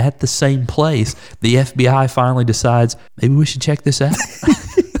woods at the same place, the FBI finally decides, maybe we should check this out.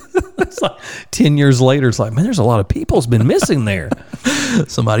 It's like 10 years later, it's like, man, there's a lot of people's been missing there.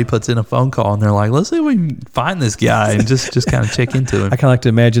 Somebody puts in a phone call and they're like, let's see if we can find this guy and just kind of check into him. I kind of like to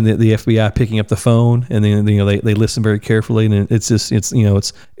imagine the FBI picking up the phone and then they listen very carefully and it's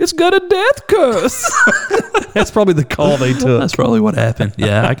got a death curse. That's probably the call they took. That's probably what happened.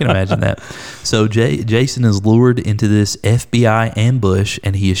 Yeah, I can imagine that. So Jason is lured into this FBI ambush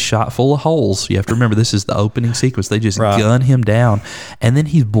and he is shot full of holes. You have to remember, this is the opening sequence. They just gun him down and then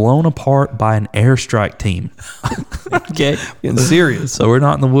he's blown apart by an airstrike team. Okay, getting serious. So we're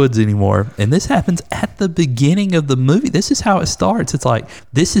not in the woods anymore. And this happens at the beginning of the movie. This is how it starts. It's like,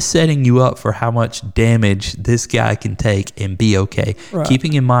 this is setting you up for how much damage this guy can take and be okay. Right.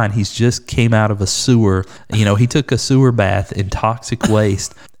 Keeping in mind, he's just came out of a sewer. He took a sewer bath in toxic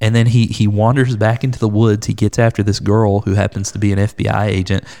waste. And then he wanders back into the woods. He gets after this girl who happens to be an FBI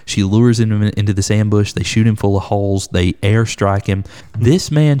agent. She lures him into this ambush. They shoot him full of holes. They airstrike him. This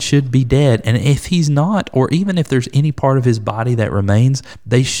man should be dead. And if he's not, or even if there's any part of his body that remains,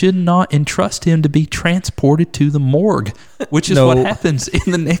 they should not entrust him to be transported to the morgue, which is what happens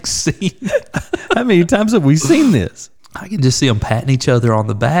in the next scene. How many times have we seen this? I can just see them patting each other on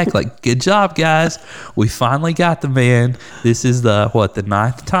the back like, good job, guys. We finally got the man. This is the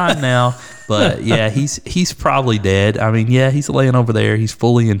 9th time now. But yeah, he's probably dead. I mean, yeah, he's laying over there. He's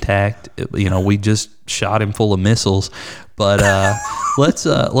fully intact. We just shot him full of missiles. But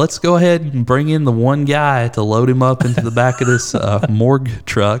let's go ahead and bring in the one guy to load him up into the back of this morgue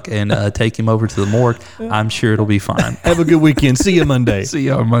truck and take him over to the morgue. I'm sure it'll be fine. Have a good weekend. See you Monday. See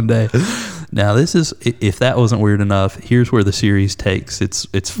you on Monday. Now, this is, if that wasn't weird enough, here's where the series takes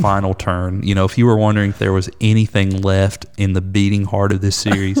its final turn. If you were wondering if there was anything left in the beating heart of this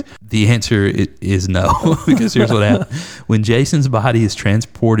series, the answer is no, because here's what happened. When Jason's body is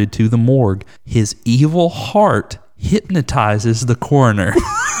transported to the morgue, his evil heart hypnotizes the coroner.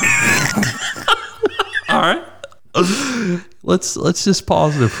 All right. Let's just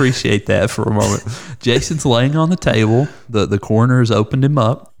pause and appreciate that for a moment. Jason's laying on the table. The coroner has opened him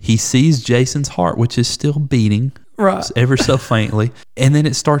up. He sees Jason's heart, which is still beating, right, ever so faintly, and then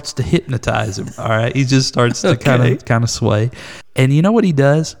it starts to hypnotize him. All right, he just starts to kind of sway. And you know what he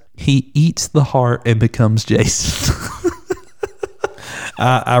does? He eats the heart and becomes Jason.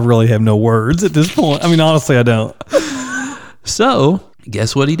 I really have no words at this point. I mean, honestly, I don't. So,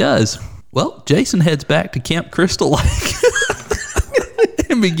 guess what he does? Well, Jason heads back to Camp Crystal Lake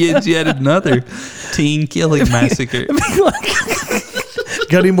and begins yet another teen killing massacre.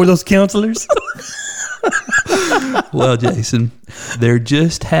 Got any more of those counselors? Well, Jason, there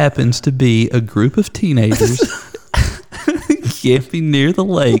just happens to be a group of teenagers camping near the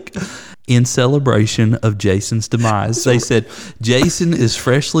lake in celebration of Jason's demise. They said, Jason is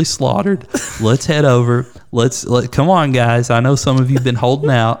freshly slaughtered. Let's head over. Come on, guys. I know some of you have been holding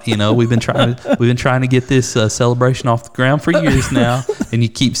out. We've been trying to get this celebration off the ground for years now. And you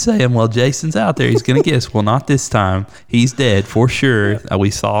keep saying, well, Jason's out there. He's going to get us. Well, not this time. He's dead for sure.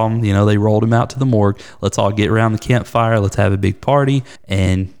 We saw him. They rolled him out to the morgue. Let's all get around the campfire. Let's have a big party.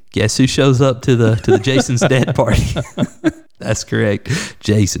 And guess who shows up to the Jason's dead party? That's correct,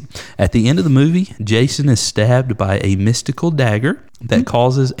 Jason. At the end of the movie, Jason is stabbed by a mystical dagger that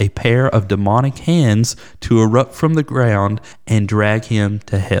causes a pair of demonic hands to erupt from the ground and drag him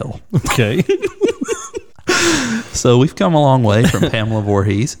to hell. Okay. So we've come a long way from Pamela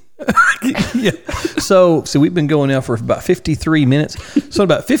Voorhees. Yeah. So we've been going now for about 53 minutes. So in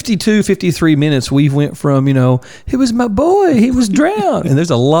about 53 minutes, we went from, it was my boy, he was drowned. And there's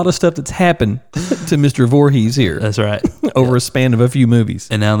a lot of stuff that's happened to Mr. Voorhees here. That's right. Over a span of a few movies.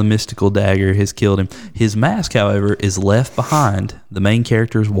 And now the mystical dagger has killed him. His mask, however, is left behind. The main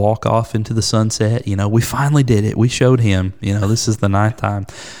characters walk off into the sunset. We finally did it. We showed him. This is the 9th time.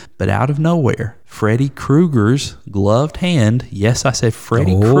 But out of nowhere, Freddy Krueger's gloved hand, yes, I said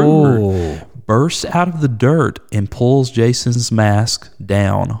Freddy Krueger, bursts out of the dirt and pulls Jason's mask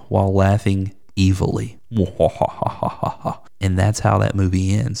down while laughing evilly. And that's how that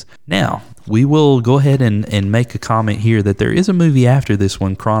movie ends. Now, we will go ahead and make a comment here that there is a movie after this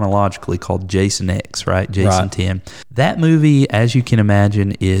one chronologically called Jason X, right? Jason 10. That movie, as you can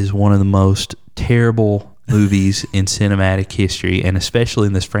imagine, is one of the most terrible movies in cinematic history, and especially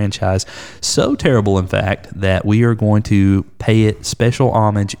in this franchise. So terrible, in fact, that we are going to pay it special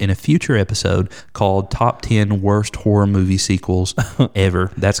homage in a future episode called Top 10 Worst Horror Movie Sequels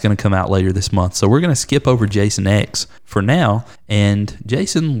Ever. That's going to come out later this month. So we're going to skip over Jason X for now. And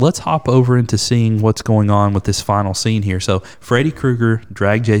Jason, let's hop over into seeing what's going on with this final scene here. So Freddy Krueger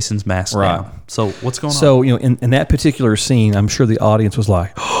dragged Jason's mask down. So what's going on? So, in that particular scene, I'm sure the audience was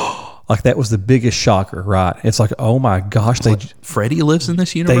like, like that was the biggest shocker, right? It's like, oh my gosh, Freddy lives in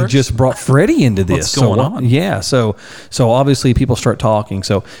this universe? They just brought Freddy into this. What's going on? Yeah, so obviously people start talking.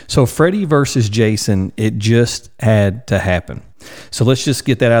 So Freddy versus Jason, it just had to happen. So let's just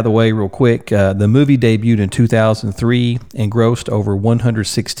get that out of the way real quick. The movie debuted in 2003 and grossed over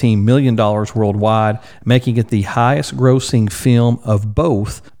 $116 million worldwide, making it the highest grossing film of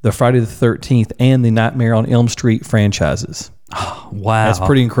both the Friday the 13th and the Nightmare on Elm Street franchises. Wow. That's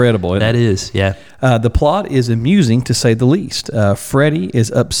pretty incredible. That is, yeah. The plot is amusing, to say the least. Freddy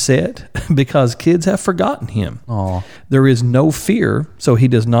is upset because kids have forgotten him. Aw. There is no fear, so he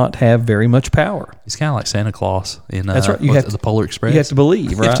does not have very much power. He's kind of like Santa Claus in That's right. You have the Polar Express. You have to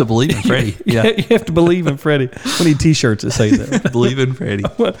believe, right? You have to believe in Freddy. Yeah. You have to believe in Freddy. We need T-shirts that say that. Believe in Freddy.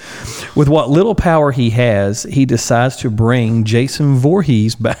 With what little power he has, he decides to bring Jason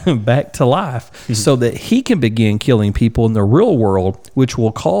Voorhees back to life so that he can begin killing people in the real world, which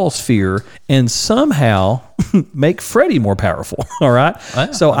will cause fear and somehow make Freddy more powerful. All right.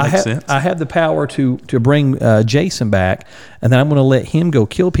 So I have the power to bring Jason back, and then I'm going to let him go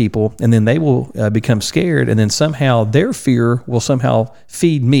kill people, and then they will become scared, and then somehow their fear will somehow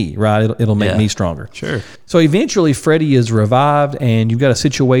feed me. Right. It'll make me stronger. Sure. So eventually Freddy is revived, and you've got a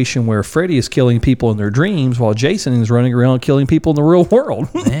situation where Freddy is killing people in their dreams while Jason is running around killing people in the real world.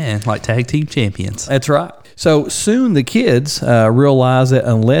 Man, like tag team champions. That's right. So soon the kids realize that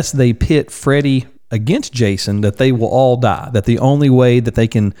unless they pit Freddy against Jason, that they will all die. That the only way that they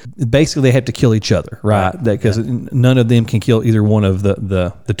can, basically they have to kill each other, right? Because none of them can kill either one of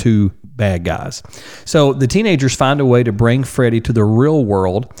the two bad guys. So the teenagers find a way to bring Freddy to the real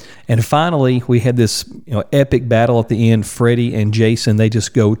world, and finally we had this epic battle at the end. Freddy and Jason, they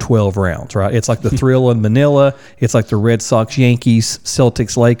just go 12 rounds, right? It's like the Thrill in Manila. It's like the Red Sox Yankees,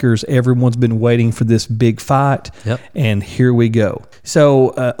 Celtics Lakers. Everyone's been waiting for this big fight, and here we go.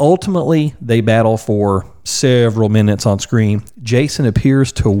 So ultimately they battle for several minutes on screen. Jason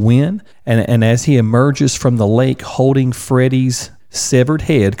appears to win, and as he emerges from the lake holding Freddy's severed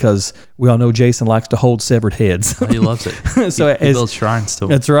head, because we all know Jason likes to hold severed heads. He loves it. So he builds shrines to him.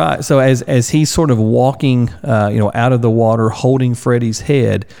 That's right. So as he's sort of walking out of the water holding Freddy's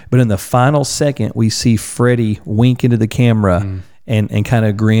head, but in the final second we see Freddy wink into the camera and kind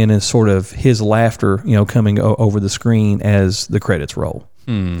of grin, and sort of his laughter coming over the screen as the credits roll.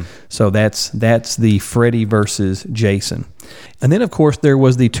 So that's the Freddy versus Jason. And then of course there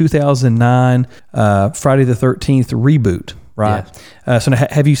was the 2009 Friday the 13th reboot. Right. Yeah. So now,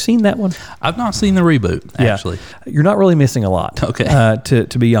 have you seen that one? I've not seen the reboot, actually. You're not really missing a lot. Okay.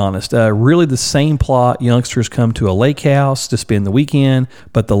 To be honest. Really the same plot. Youngsters come to a lake house to spend the weekend,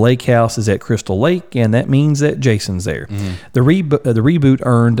 but the lake house is at Crystal Lake, and that means that Jason's there. The reboot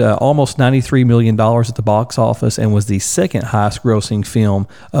earned almost $93 million at the box office and was the second highest grossing film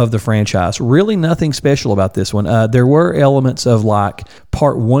of the franchise. Really nothing special about this one. There were elements of like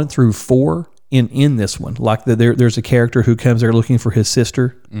part 1 through 4 in this one, like there's a character who comes there looking for his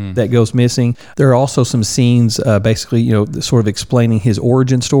sister that goes missing. There are also some scenes, basically, sort of explaining his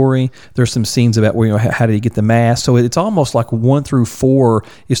origin story. There's some scenes about where, how did he get the mask. So it's almost like 1 through 4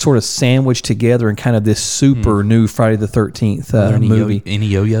 is sort of sandwiched together in kind of this super new Friday the 13th movie. Any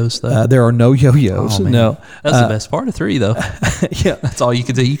yo-yos though? There are no yo-yos. Oh, no, that's the best part of 3 though. Yeah, that's all you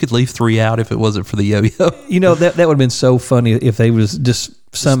could do. You could leave 3 out if it wasn't for the yo-yo. That would have been so funny if they was just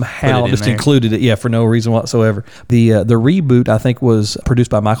somehow just included it, for no reason whatsoever. The reboot, I think, was produced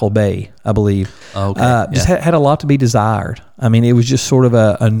by Michael Bay, I believe. Okay. Just had a lot to be desired. I mean, it was just sort of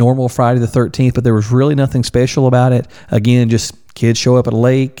a normal Friday the 13th, but there was really nothing special about it. Again, just kids show up at a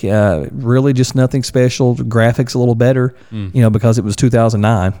lake, really just nothing special. Graphics a little better, because it was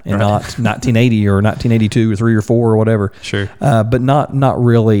 2009 and not 1980 or 1982 or 3 or 4 or whatever. Sure. But not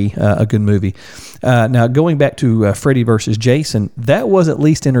really a good movie. Now, going back to Freddy versus Jason, that was at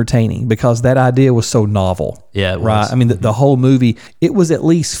least entertaining because that idea was so novel. Yeah, it was. Right? I mean, the whole movie, it was at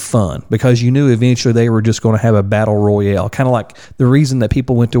least fun because you knew eventually they were just going to have a battle royale, kind of like the reason that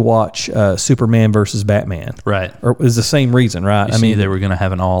people went to watch Superman versus Batman. Right. Or it was the same reason, right? I mean, they were going to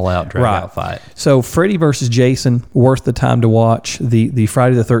have an all-out drag-out fight. So Freddy versus Jason, worth the time to watch. The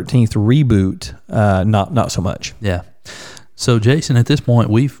Friday the 13th reboot, not so much. Yeah. So, Jason, at this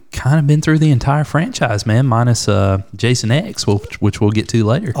point, we've kind of been through the entire franchise, man, minus Jason X, which we'll get to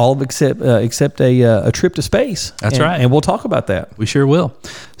later. All of except a trip to space. That's right. And we'll talk about that. We sure will.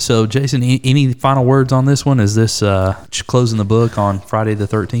 So, Jason, any final words on this one? Is this closing the book on Friday the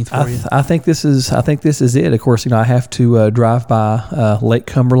 13th for you? I think this is it. Of course, I have to drive by Lake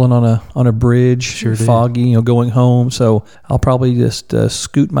Cumberland on a bridge, Sure do. foggy, going home. So I'll probably just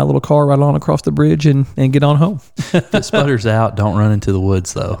scoot my little car right on across the bridge and get on home. If it sputters out, don't run into the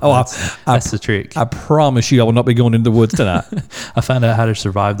woods, though. Oh, that's the trick. I promise you, I will not be going into the woods tonight. I found out how to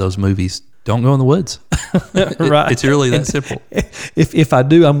survive those movies. Don't go in the woods. Right. It's really that simple. If I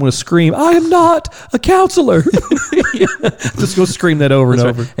do, I'm going to scream, "I am not a counselor." Just go scream that over and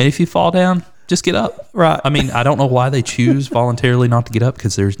over. And if you fall down, just get up. Right. I mean, I don't know why they choose voluntarily not to get up,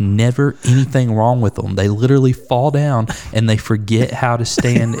 because there's never anything wrong with them. They literally fall down and they forget how to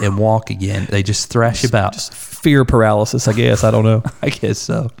stand and walk again. They just thrash about. Just fear paralysis, I guess. I don't know. I guess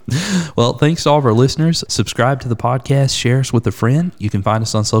so. Well, thanks to all of our listeners. Subscribe to the podcast. Share us with a friend. You can find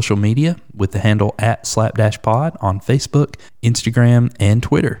us on social media with the handle @slapdashpod on Facebook, Instagram, and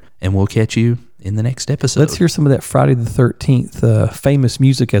Twitter. And we'll catch you in the next episode. Let's hear some of that Friday the 13th famous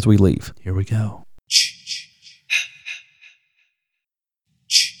music as we leave. Here we go.